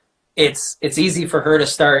 it's easy for her to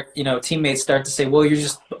start, teammates start to say, well, you're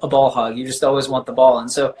just a ball hog. You just always want the ball.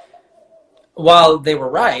 And so while they were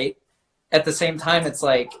right, at the same time, it's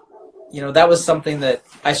like, that was something that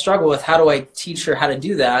I struggle with. How do I teach her how to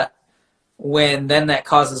do that when then that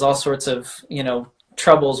causes all sorts of,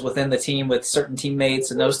 troubles within the team with certain teammates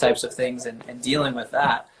and those types of things and dealing with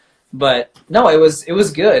that. But no, it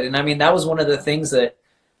was good. And I mean, that was one of the things that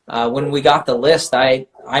when we got the list, I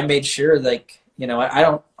made sure, like, I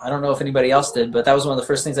don't know if anybody else did, but that was one of the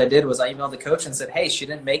first things I did was I emailed the coach and said, hey, she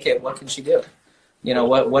didn't make it. What can she do?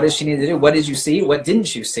 What does she need to do? What did you see? What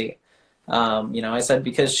didn't you see? I said,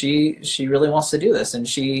 because she really wants to do this. And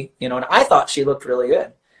she, and I thought she looked really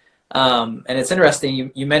good. And it's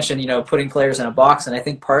interesting. You mentioned, putting players in a box. And I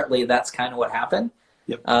think partly that's kind of what happened.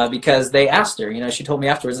 Yep. Because they asked her, she told me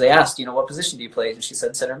afterwards, they asked, what position do you play? And she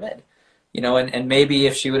said center mid, and maybe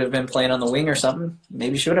if she would have been playing on the wing or something,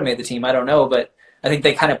 maybe she would have made the team. I don't know. But I think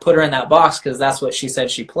they kind of put her in that box because that's what she said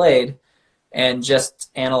she played and just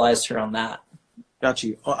analyzed her on that. Got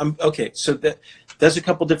you. Okay. So there's a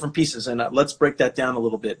couple different pieces, and let's break that down a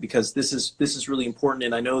little bit because this is really important.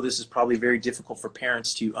 And I know this is probably very difficult for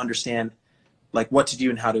parents to understand, like what to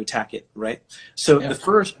do and how to attack it. Right. So yeah.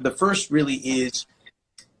 The first really is,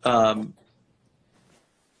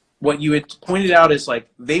 what you had pointed out is like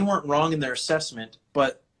they weren't wrong in their assessment,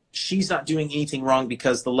 but she's not doing anything wrong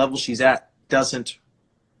because the level she's at doesn't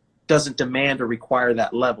demand or require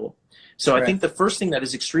that level. So right. I think the first thing that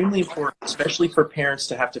is extremely important, especially for parents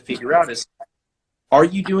to have to figure out is, are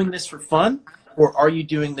you doing this for fun or are you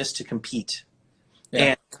doing this to compete? Yeah.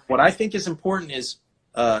 And what I think is important is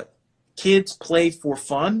kids play for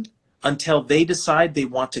fun until they decide they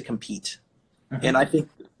want to compete. Mm-hmm. And I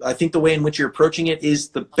think the way in which you're approaching it is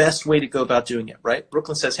the best way to go about doing it, right?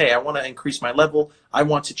 Brooklyn says, hey, I want to increase my level. I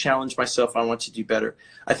want to challenge myself. I want to do better.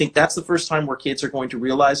 I think that's the first time where kids are going to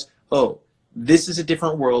realize, oh, this is a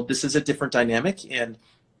different world. This is a different dynamic. And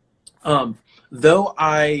though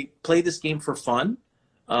I play this game for fun,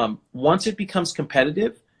 once it becomes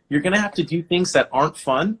competitive, you're going to have to do things that aren't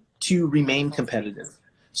fun to remain competitive.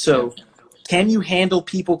 So can you handle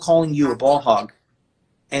people calling you a ball hog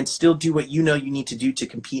and still do what you need to do to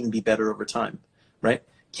compete and be better over time, right?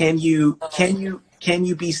 Can you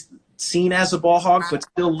be seen as a ball hog but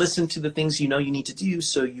still listen to the things you need to do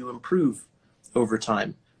so you improve over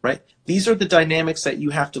time, right? These are the dynamics that you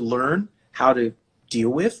have to learn how to deal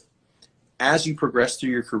with as you progress through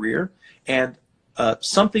your career. And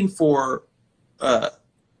something for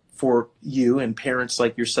you and parents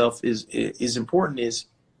like yourself is important is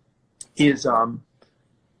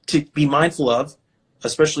to be mindful of,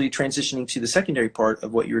 especially transitioning to the secondary part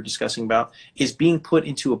of what you were discussing about, is being put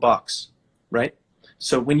into a box, right?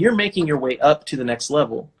 So when you're making your way up to the next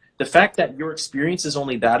level, the fact that your experience is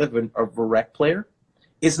only that of a rec player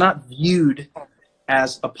is not viewed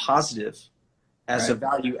as a positive, as a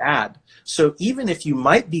value add. So even if you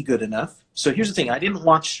might be good enough, so here's the thing, I didn't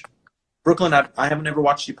watch Brooklyn, I haven't ever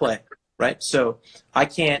watched you play, right? So I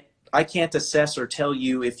can't assess or tell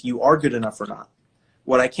you if you are good enough or not.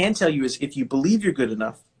 What I can tell you is if you believe you're good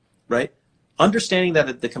enough, right, understanding that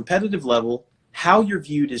at the competitive level, how you're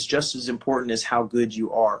viewed is just as important as how good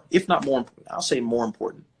you are, if not more important. I'll say more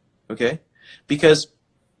important, okay? Because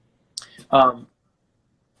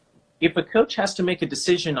if a coach has to make a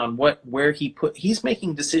decision on he's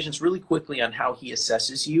making decisions really quickly on how he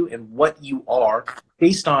assesses you and what you are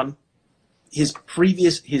based on his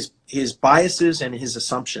biases and his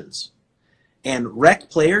assumptions. And rec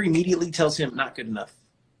player immediately tells him not good enough.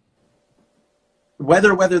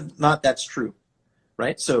 Whether or not that's true,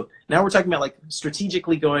 right? So now we're talking about like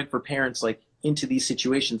strategically going for parents, like into these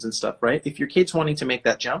situations and stuff, right? If your kid's wanting to make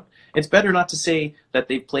that jump, it's better not to say that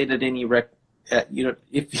they've played at any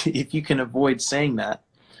if you can avoid saying that,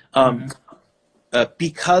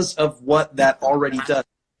 because of what that already does.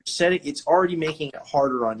 It's already making it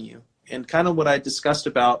harder on you. And kind of what I discussed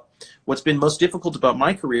about what's been most difficult about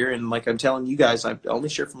my career, and like I'm telling you guys, I only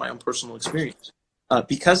share from my own personal experience.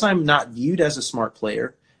 Because I'm not viewed as a smart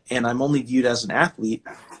player and I'm only viewed as an athlete,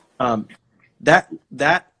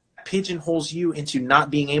 that pigeonholes you into not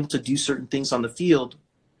being able to do certain things on the field.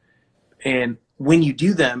 And when you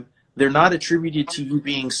do them, they're not attributed to you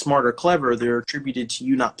being smart or clever. They're attributed to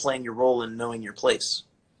you not playing your role and knowing your place.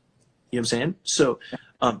 You know what I'm saying? So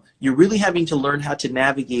you're really having to learn how to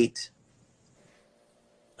navigate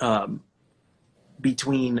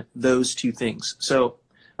between those two things. So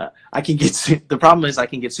I can get the problem is I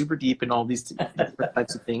can get super deep in all these different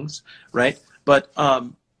types of things, right? But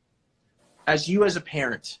as a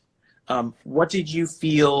parent, what do you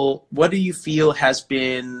feel has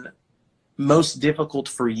been most difficult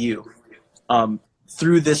for you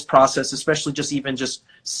through this process, especially just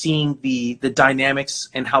seeing the dynamics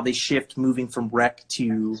and how they shift moving from rec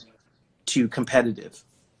to competitive?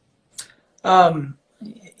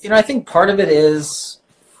 I think part of it is,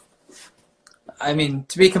 I mean,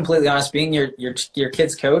 to be completely honest, being your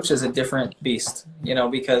kid's coach is a different beast,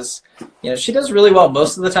 because, she does really well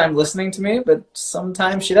most of the time listening to me, but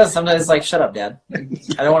sometimes she does. Sometimes it's like, shut up, Dad.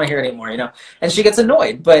 I don't want to hear it anymore, and she gets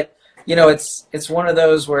annoyed. But, it's one of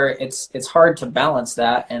those where it's hard to balance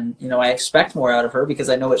that. And, I expect more out of her because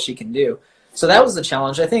I know what she can do. So that was the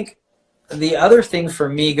challenge. I think the other thing for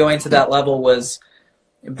me going to that level was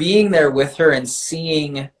being there with her and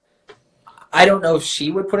seeing, I don't know if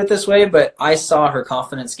she would put it this way, but I saw her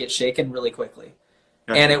confidence get shaken really quickly.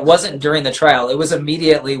 Gotcha. And it wasn't during the trial. It was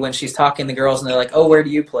immediately when she's talking to girls and they're like, oh, where do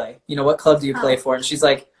you play? What club do you play for? And she's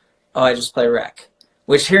like, oh, I just play rec.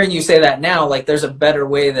 Which, hearing you say that now, like, there's a better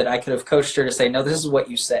way that I could have coached her to say, no, this is what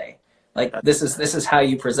you say. Like, this is how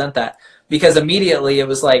you present that. Because immediately it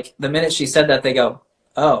was like, the minute she said that, they go,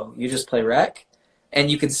 oh, you just play rec? And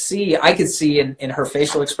I could see in her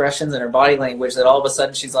facial expressions and her body language that all of a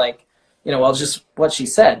sudden she's like, well, just what she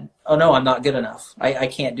said. Oh no, I'm not good enough. I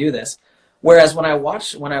can't do this. Whereas when I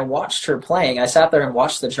watched her playing, I sat there and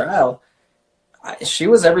watched the trial. She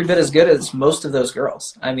was every bit as good as most of those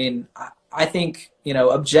girls. I mean, I think,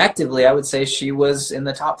 objectively, I would say she was in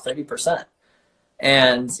the top 30%.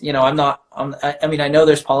 And, I know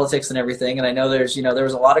there's politics and everything. And I know there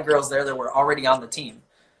was a lot of girls there that were already on the team,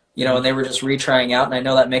 and they were just retrying out. And I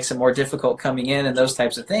know that makes it more difficult coming in and those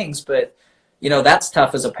types of things. But, that's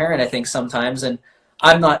tough as a parent, I think, sometimes. And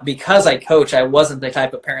I'm not, because I coach, I wasn't the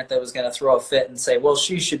type of parent that was going to throw a fit and say, well,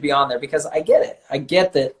 she should be on there, because I get it. I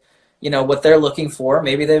get that, what they're looking for.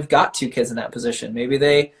 Maybe they've got 2 kids in that position. Maybe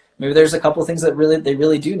there's a couple of things that they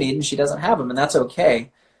really do need, and she doesn't have them, and that's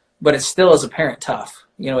okay. But it's still, as a parent, tough.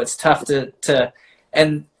 It's tough to,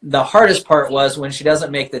 and the hardest part was when she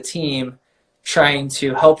doesn't make the team, trying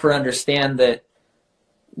to help her understand that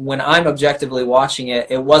when I'm objectively watching it,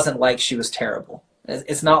 it wasn't like she was terrible.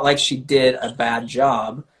 It's not like she did a bad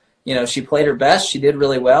job. She played her best. She did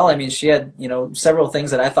really well. I mean, she had, several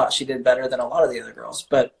things that I thought she did better than a lot of the other girls.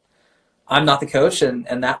 But I'm not the coach,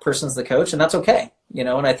 and that person's the coach, and that's okay. And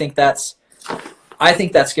I think that's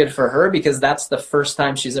good for her, because that's the first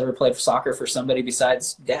time she's ever played soccer for somebody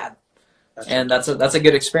besides Dad. And that's a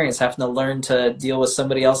good experience, having to learn to deal with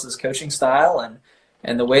somebody else's coaching style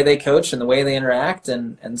and the way they coach and the way they interact.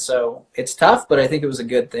 And so it's tough, but I think it was a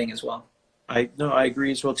good thing as well. I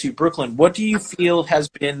agree as well too. Brooklyn, what do you feel has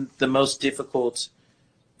been the most difficult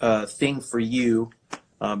thing for you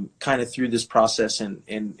kind of through this process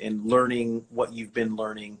and learning what you've been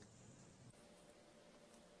learning?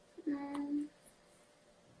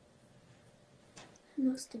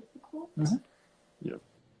 Most difficult? Mm-hmm. Yeah.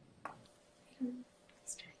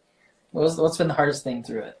 What's been the hardest thing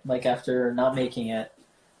through it? Like, after not making it,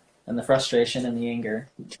 and the frustration and the anger,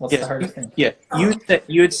 what's the hardest thing? Yeah,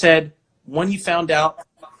 you had said when you found out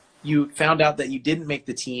that you didn't make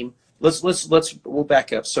the team. We'll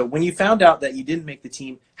back up. So when you found out that you didn't make the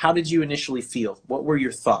team, how did you initially feel? What were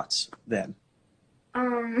your thoughts then?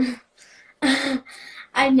 I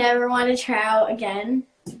never want to try out again,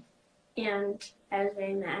 and I was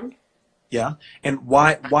very mad. Yeah, and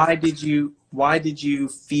why did you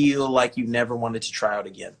feel like you never wanted to try out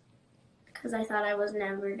again? Because I thought I was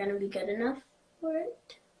never going to be good enough for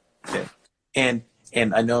it. Okay, and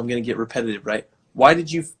I know I'm going to get repetitive, right? Why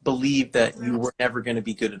did you believe that you were never going to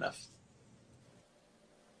be good enough?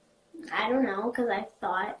 I don't know, because I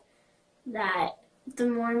thought that the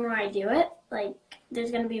more and more I do it, like,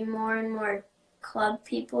 there's going to be more and more club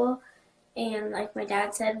people And like my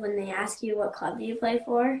dad said, when they ask you what club do you play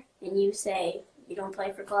for, and you say you don't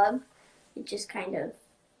play for club, it just kind of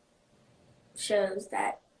shows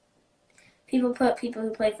that people put people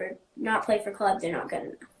who not play for club, they're not good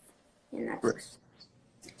enough. And that's Right.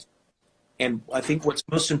 And I think what's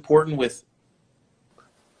most important with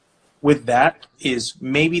that is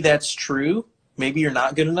maybe that's true. Maybe you're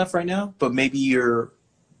not good enough right now, but maybe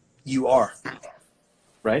you are,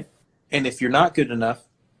 right? And if you're not good enough,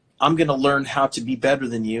 I'm going to learn how to be better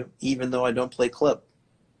than you, even though I don't play club,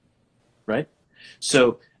 right?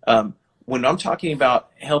 So when I'm talking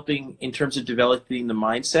about helping in terms of developing the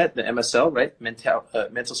mindset, the MSL, right?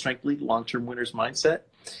 Mental Strength League, long-term winners mindset,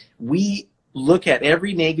 we look at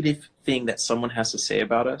every negative thing that someone has to say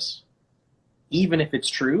about us, even if it's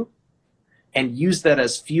true, and use that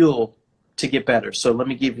as fuel to get better. So let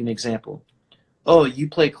me give you an example. Oh, you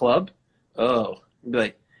play club? Oh, you'd be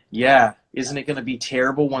like, yeah, isn't it going to be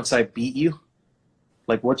terrible once I beat you?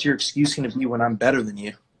 Like, what's your excuse going to be when I'm better than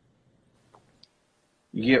you?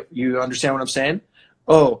 You understand what I'm saying?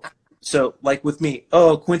 Oh, so like with me,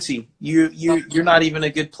 oh, Quincy, you're not even a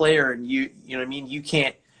good player, and you know what I mean?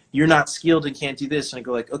 You're not skilled and can't do this. And I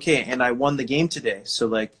go like, okay, and I won the game today. So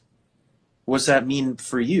like, what's that mean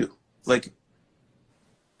for you? Like,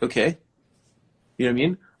 okay, you know what I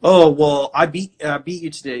mean? Oh, well, I beat you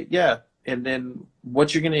today. Yeah. And then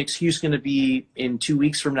what's your excuse going to be in 2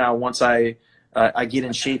 weeks from now once I get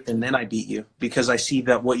in shape and then I beat you because I see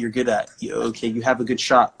that what you're good at. Okay, you have a good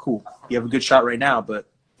shot. Cool. You have a good shot right now, but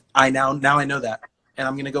now I know that. And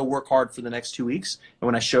I'm going to go work hard for the next 2 weeks. And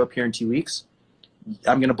when I show up here in 2 weeks,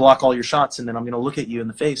 I'm going to block all your shots, and then I'm going to look at you in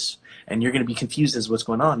the face, and you're going to be confused as to what's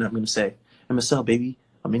going on. And I'm going to say, MSL, baby,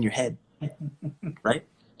 I'm in your head, right?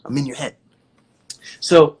 I'm in your head.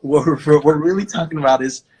 So what we're really talking about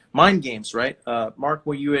is mind games, right? Mark,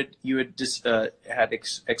 what you had just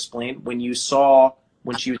explained when she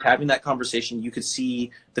was having that conversation, you could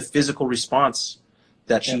see the physical response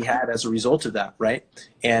that she had as a result of that, right?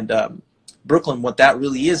 And Brooklyn, what that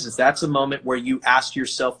really is that's a moment where you asked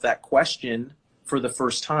yourself that question for the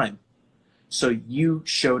first time. So you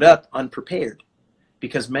showed up unprepared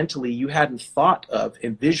because mentally you hadn't thought of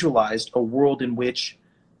and visualized a world in which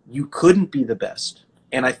you couldn't be the best.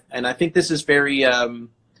 And I think this is very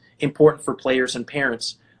important for players and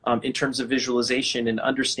parents in terms of visualization and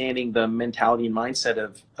understanding the mentality and mindset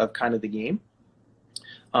of kind of the game.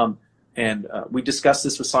 And we discussed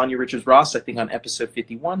this with Sonia Richards-Ross, I think, on episode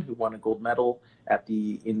 51, who won a gold medal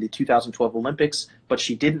in the 2012 Olympics, but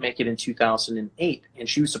she didn't make it in 2008, and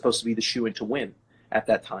she was supposed to be the shoo-in to win at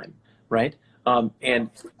that time, right? And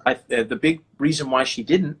the big reason why she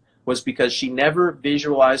didn't was because she never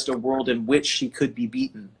visualized a world in which she could be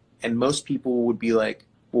beaten. And most people would be like,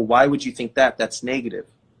 well, why would you think that? That's negative.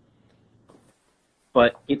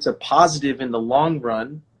 But it's a positive in the long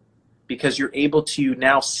run because you're able to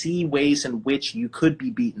now see ways in which you could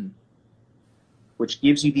be beaten, which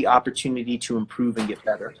gives you the opportunity to improve and get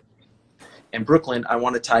better. And Brooklyn, I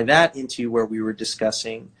want to tie that into where we were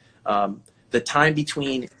discussing the time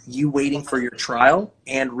between you waiting for your trial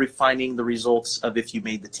and refining the results of if you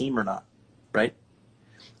made the team or not, right?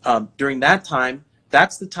 During that time,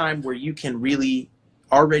 that's the time where you can really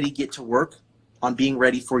already get to work on being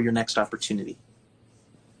ready for your next opportunity,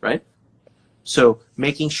 right? So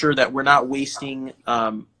making sure that we're not wasting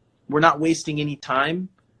any time.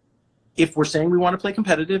 If we're saying we want to play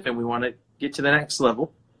competitive and we want to get to the next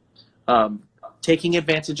level, taking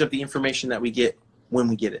advantage of the information that we get when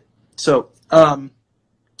we get it. So I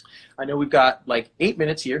know we've got like 8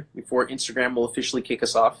 minutes here before Instagram will officially kick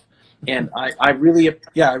us off. And I really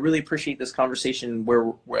appreciate this conversation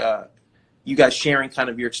where you guys sharing kind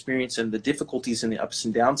of your experience and the difficulties and the ups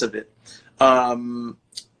and downs of it.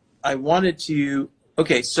 I wanted to,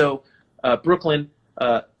 okay, so Brooklyn,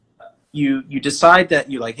 you decide that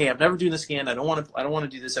you're like, hey, I'm never doing this again. I don't want to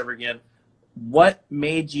do this ever again. What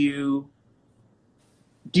made you?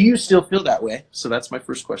 Do you still feel that way? So that's my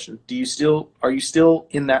first question. Are you still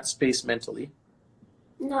in that space mentally?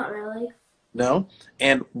 Not really. No?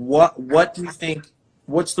 And what do you think,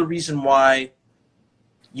 what's the reason why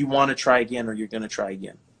you want to try again or you're going to try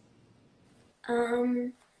again?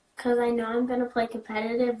 Because I know I'm going to play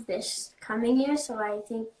competitive this coming year, so I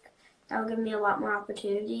think that'll give me a lot more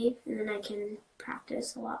opportunity, and then I can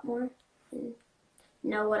practice a lot more and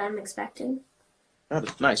know what I'm expecting. Oh,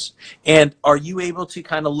 nice. And are you able to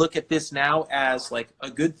kind of look at this now as like a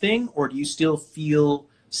good thing, or do you still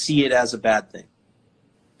see it as a bad thing?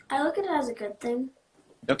 I look at it as a good thing.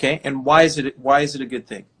 Okay, and why is it a good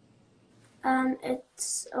thing?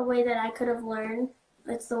 It's a way that I could have learned.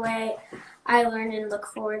 It's the way I learn and look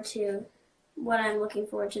forward to what I'm looking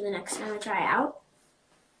forward to the next time I try out.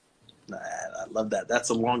 I love that. That's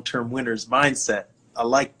a long-term winner's mindset. I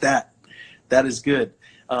like that. That is good.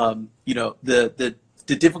 You know, the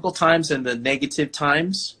difficult times and the negative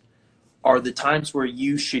times are the times where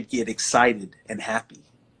you should get excited and happy,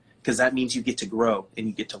 because that means you get to grow and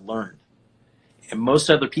you get to learn. And most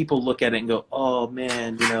other people look at it and go, oh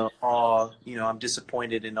man, I'm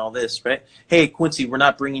disappointed in all this, right? Hey, Quincy, we're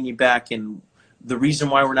not bringing you back. And the reason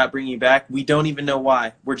why we're not bringing you back, we don't even know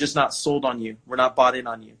why. We're just not sold on you. We're not bought in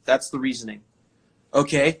on you. That's the reasoning.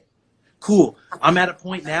 Okay, cool. I'm at a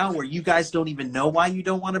point now where you guys don't even know why you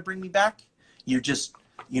don't want to bring me back. You're just,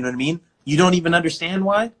 you know what I mean? You don't even understand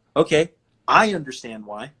why? Okay, I understand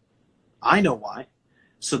why. I know why.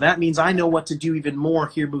 So that means I know what to do even more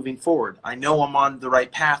here moving forward. I know I'm on the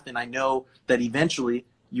right path, and I know that eventually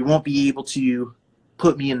you won't be able to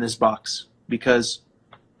put me in this box, because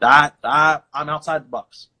I'm outside the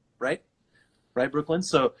box, right? Right, Brooklyn?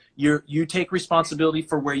 So you take responsibility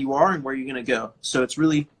for where you are and where you're going to go. So it's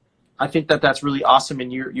really, I think that's really awesome,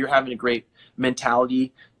 and you're having a great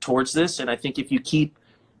mentality towards this. And I think if you keep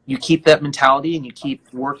that mentality and you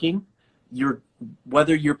keep working,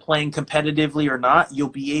 whether you're playing competitively or not, you'll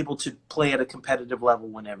be able to play at a competitive level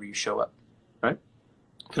whenever you show up, right?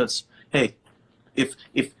 Because, hey, if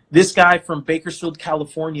this guy from Bakersfield,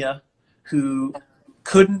 California, who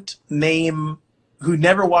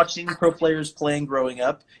never watched any pro players playing growing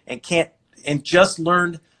up and just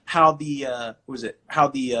learned how the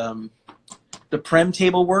Prem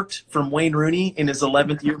table worked from Wayne Rooney in his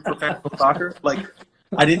 11th year of professional soccer, like,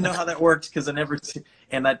 I didn't know how that worked because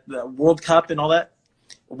the World Cup and all that.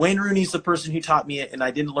 Wayne Rooney's the person who taught me it, and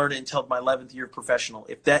I didn't learn it until my 11th year professional.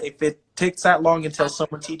 If it takes that long until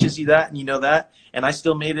someone teaches you that and you know that, and I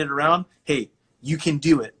still made it around, hey, you can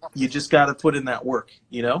do it. You just got to put in that work,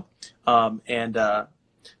 you know?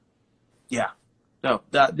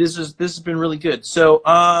 This has been really good. So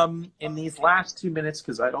in these last 2 minutes,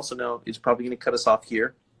 because I also know it's probably going to cut us off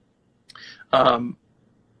here,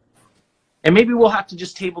 and maybe we'll have to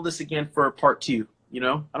just table this again for a part 2. You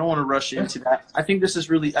know, I don't want to rush into that. I think this has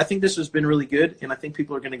been really good, and I think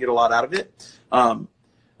people are going to get a lot out of it.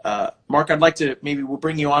 Mark, I'd like to, maybe we'll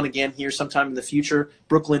bring you on again here sometime in the future.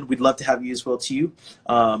 Brooklyn, we'd love to have you as well too.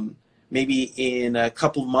 Maybe in a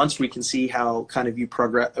couple of months we can see how kind of you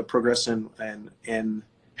progress and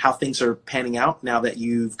how things are panning out now that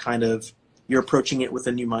you're approaching it with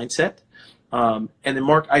a new mindset. And then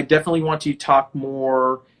Mark, I definitely want to talk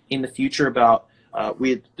more in the future about, we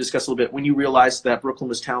had discussed a little bit when you realized that Brooklyn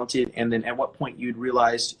was talented, and then at what point you'd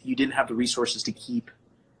realized you didn't have the resources to keep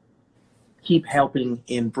helping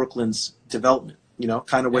in Brooklyn's development, you know,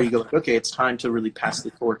 kind of where you go, okay, it's time to really pass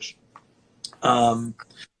the torch.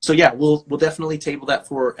 So yeah, we'll definitely table that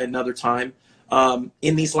for another time.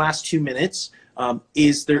 In these last 2 minutes,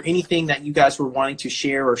 is there anything that you guys were wanting to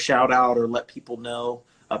share or shout out or let people know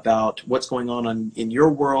about what's going on in your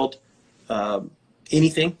world?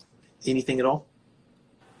 Anything at all?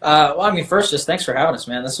 Well, I mean, first, just thanks for having us,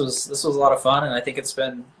 man. This was a lot of fun, and I think it's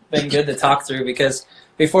been good to talk through, because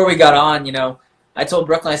before we got on, you know, I told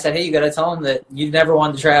Brooklyn, I said, hey, you got to tell him that you never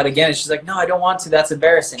wanted to try out again. And she's like, no, I don't want to. That's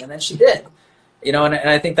embarrassing. And then she did, you know, and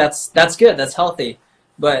I think that's good. That's healthy.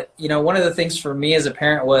 But, you know, one of the things for me as a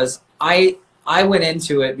parent was I went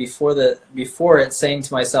into it before it saying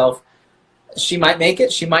to myself, she might make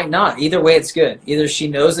it, she might not. Either way, it's good. Either she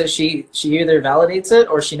knows that she either validates it,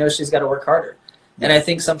 or she knows she's got to work harder. And I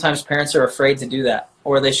think sometimes parents are afraid to do that,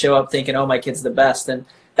 or they show up thinking, oh, my kid's the best. And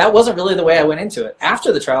that wasn't really the way I went into it.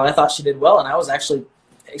 After the trial, I thought she did well, and I was actually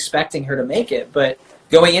expecting her to make it. But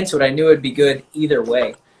going into it, I knew it would be good either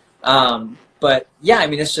way. But yeah, I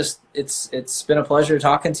mean, it's been a pleasure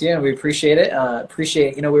talking to you, and we appreciate it.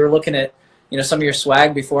 You know, we were looking at, you know, some of your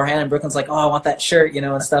swag beforehand, and Brooklyn's like, oh, I want that shirt, you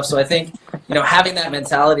know, and stuff. So I think, you know, having that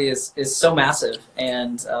mentality is so massive.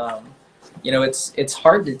 And, you know, it's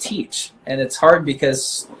hard to teach, and it's hard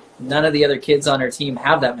because none of the other kids on our team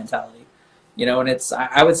have that mentality, you know, and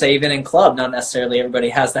I would say even in club, not necessarily everybody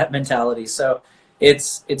has that mentality. So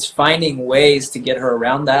it's finding ways to get her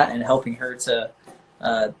around that and helping her to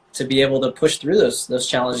be able to push through those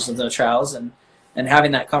challenges and those trials, and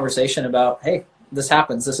having that conversation about, hey, this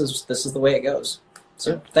happens. This is the way it goes.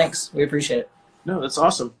 So thanks. We appreciate it. No, that's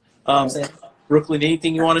awesome. Brooklyn,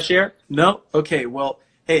 anything you want to share? No? Okay. Well,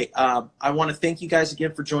 hey, I want to thank you guys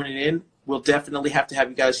again for joining in. We'll definitely have to have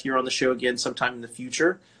you guys here on the show again sometime in the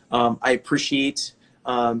future. I appreciate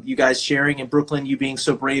you guys sharing, and Brooklyn, you being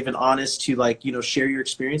so brave and honest to, like, you know, share your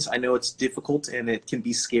experience. I know it's difficult and it can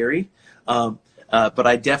be scary, but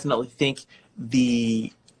I definitely think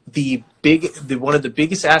one of the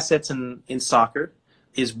biggest assets in soccer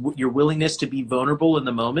your willingness to be vulnerable in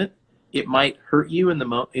the moment. It might hurt you in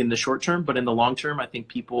the short term, but in the long term, I think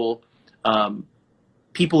people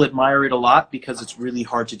admire it a lot because it's really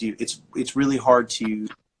hard to do. It's really hard to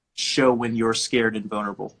show when you're scared and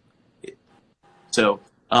vulnerable. So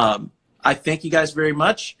I thank you guys very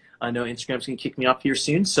much. I know Instagram's going to kick me off here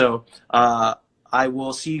soon, so I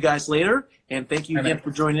will see you guys later, and thank you again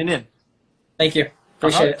for joining in. Thank you.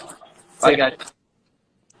 Appreciate it. Bye, guys.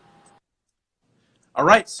 All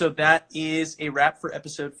right, so that is a wrap for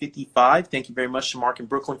episode 55. Thank you very much to Mark and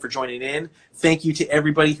Brooklyn for joining in. Thank you to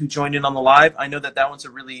everybody who joined in on the live. I know that one's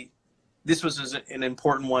this was an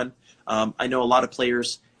important one. I know a lot of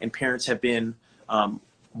players and parents have been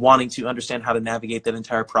wanting to understand how to navigate that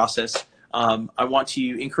entire process. I want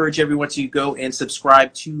to encourage everyone to go and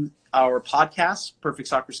subscribe to our podcast,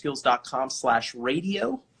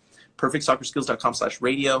 perfectsoccerskills.com/radio.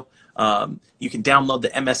 perfectsoccerskills.com/radio. You can download the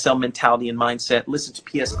MSL mentality and mindset, listen to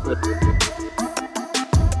PS Clip.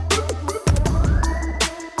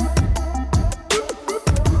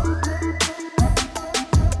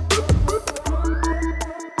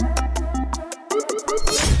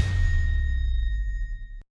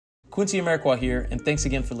 Quincy Amarikwa here, and thanks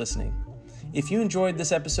again for listening. If you enjoyed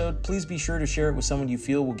this episode, please be sure to share it with someone you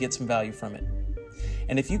feel will get some value from it.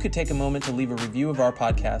 And if you could take a moment to leave a review of our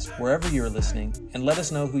podcast wherever you're listening and let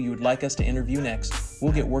us know who you would like us to interview next,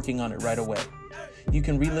 we'll get working on it right away. You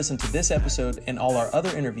can re-listen to this episode and all our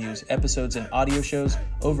other interviews, episodes, and audio shows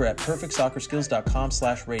over at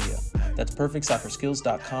perfectsoccerskills.com/radio. That's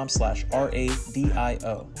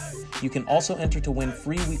perfectsoccerskills.com/radio. You can also enter to win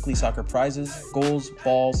free weekly soccer prizes, goals,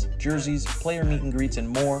 balls, jerseys, player meet and greets, and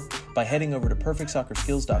more by heading over to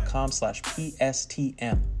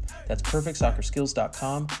perfectsoccerskills.com/PSTM. That's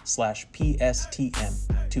perfectsoccerskills.com/PSTM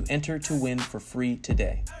to enter to win for free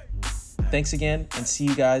today. Thanks again, and see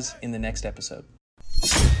you guys in the next episode.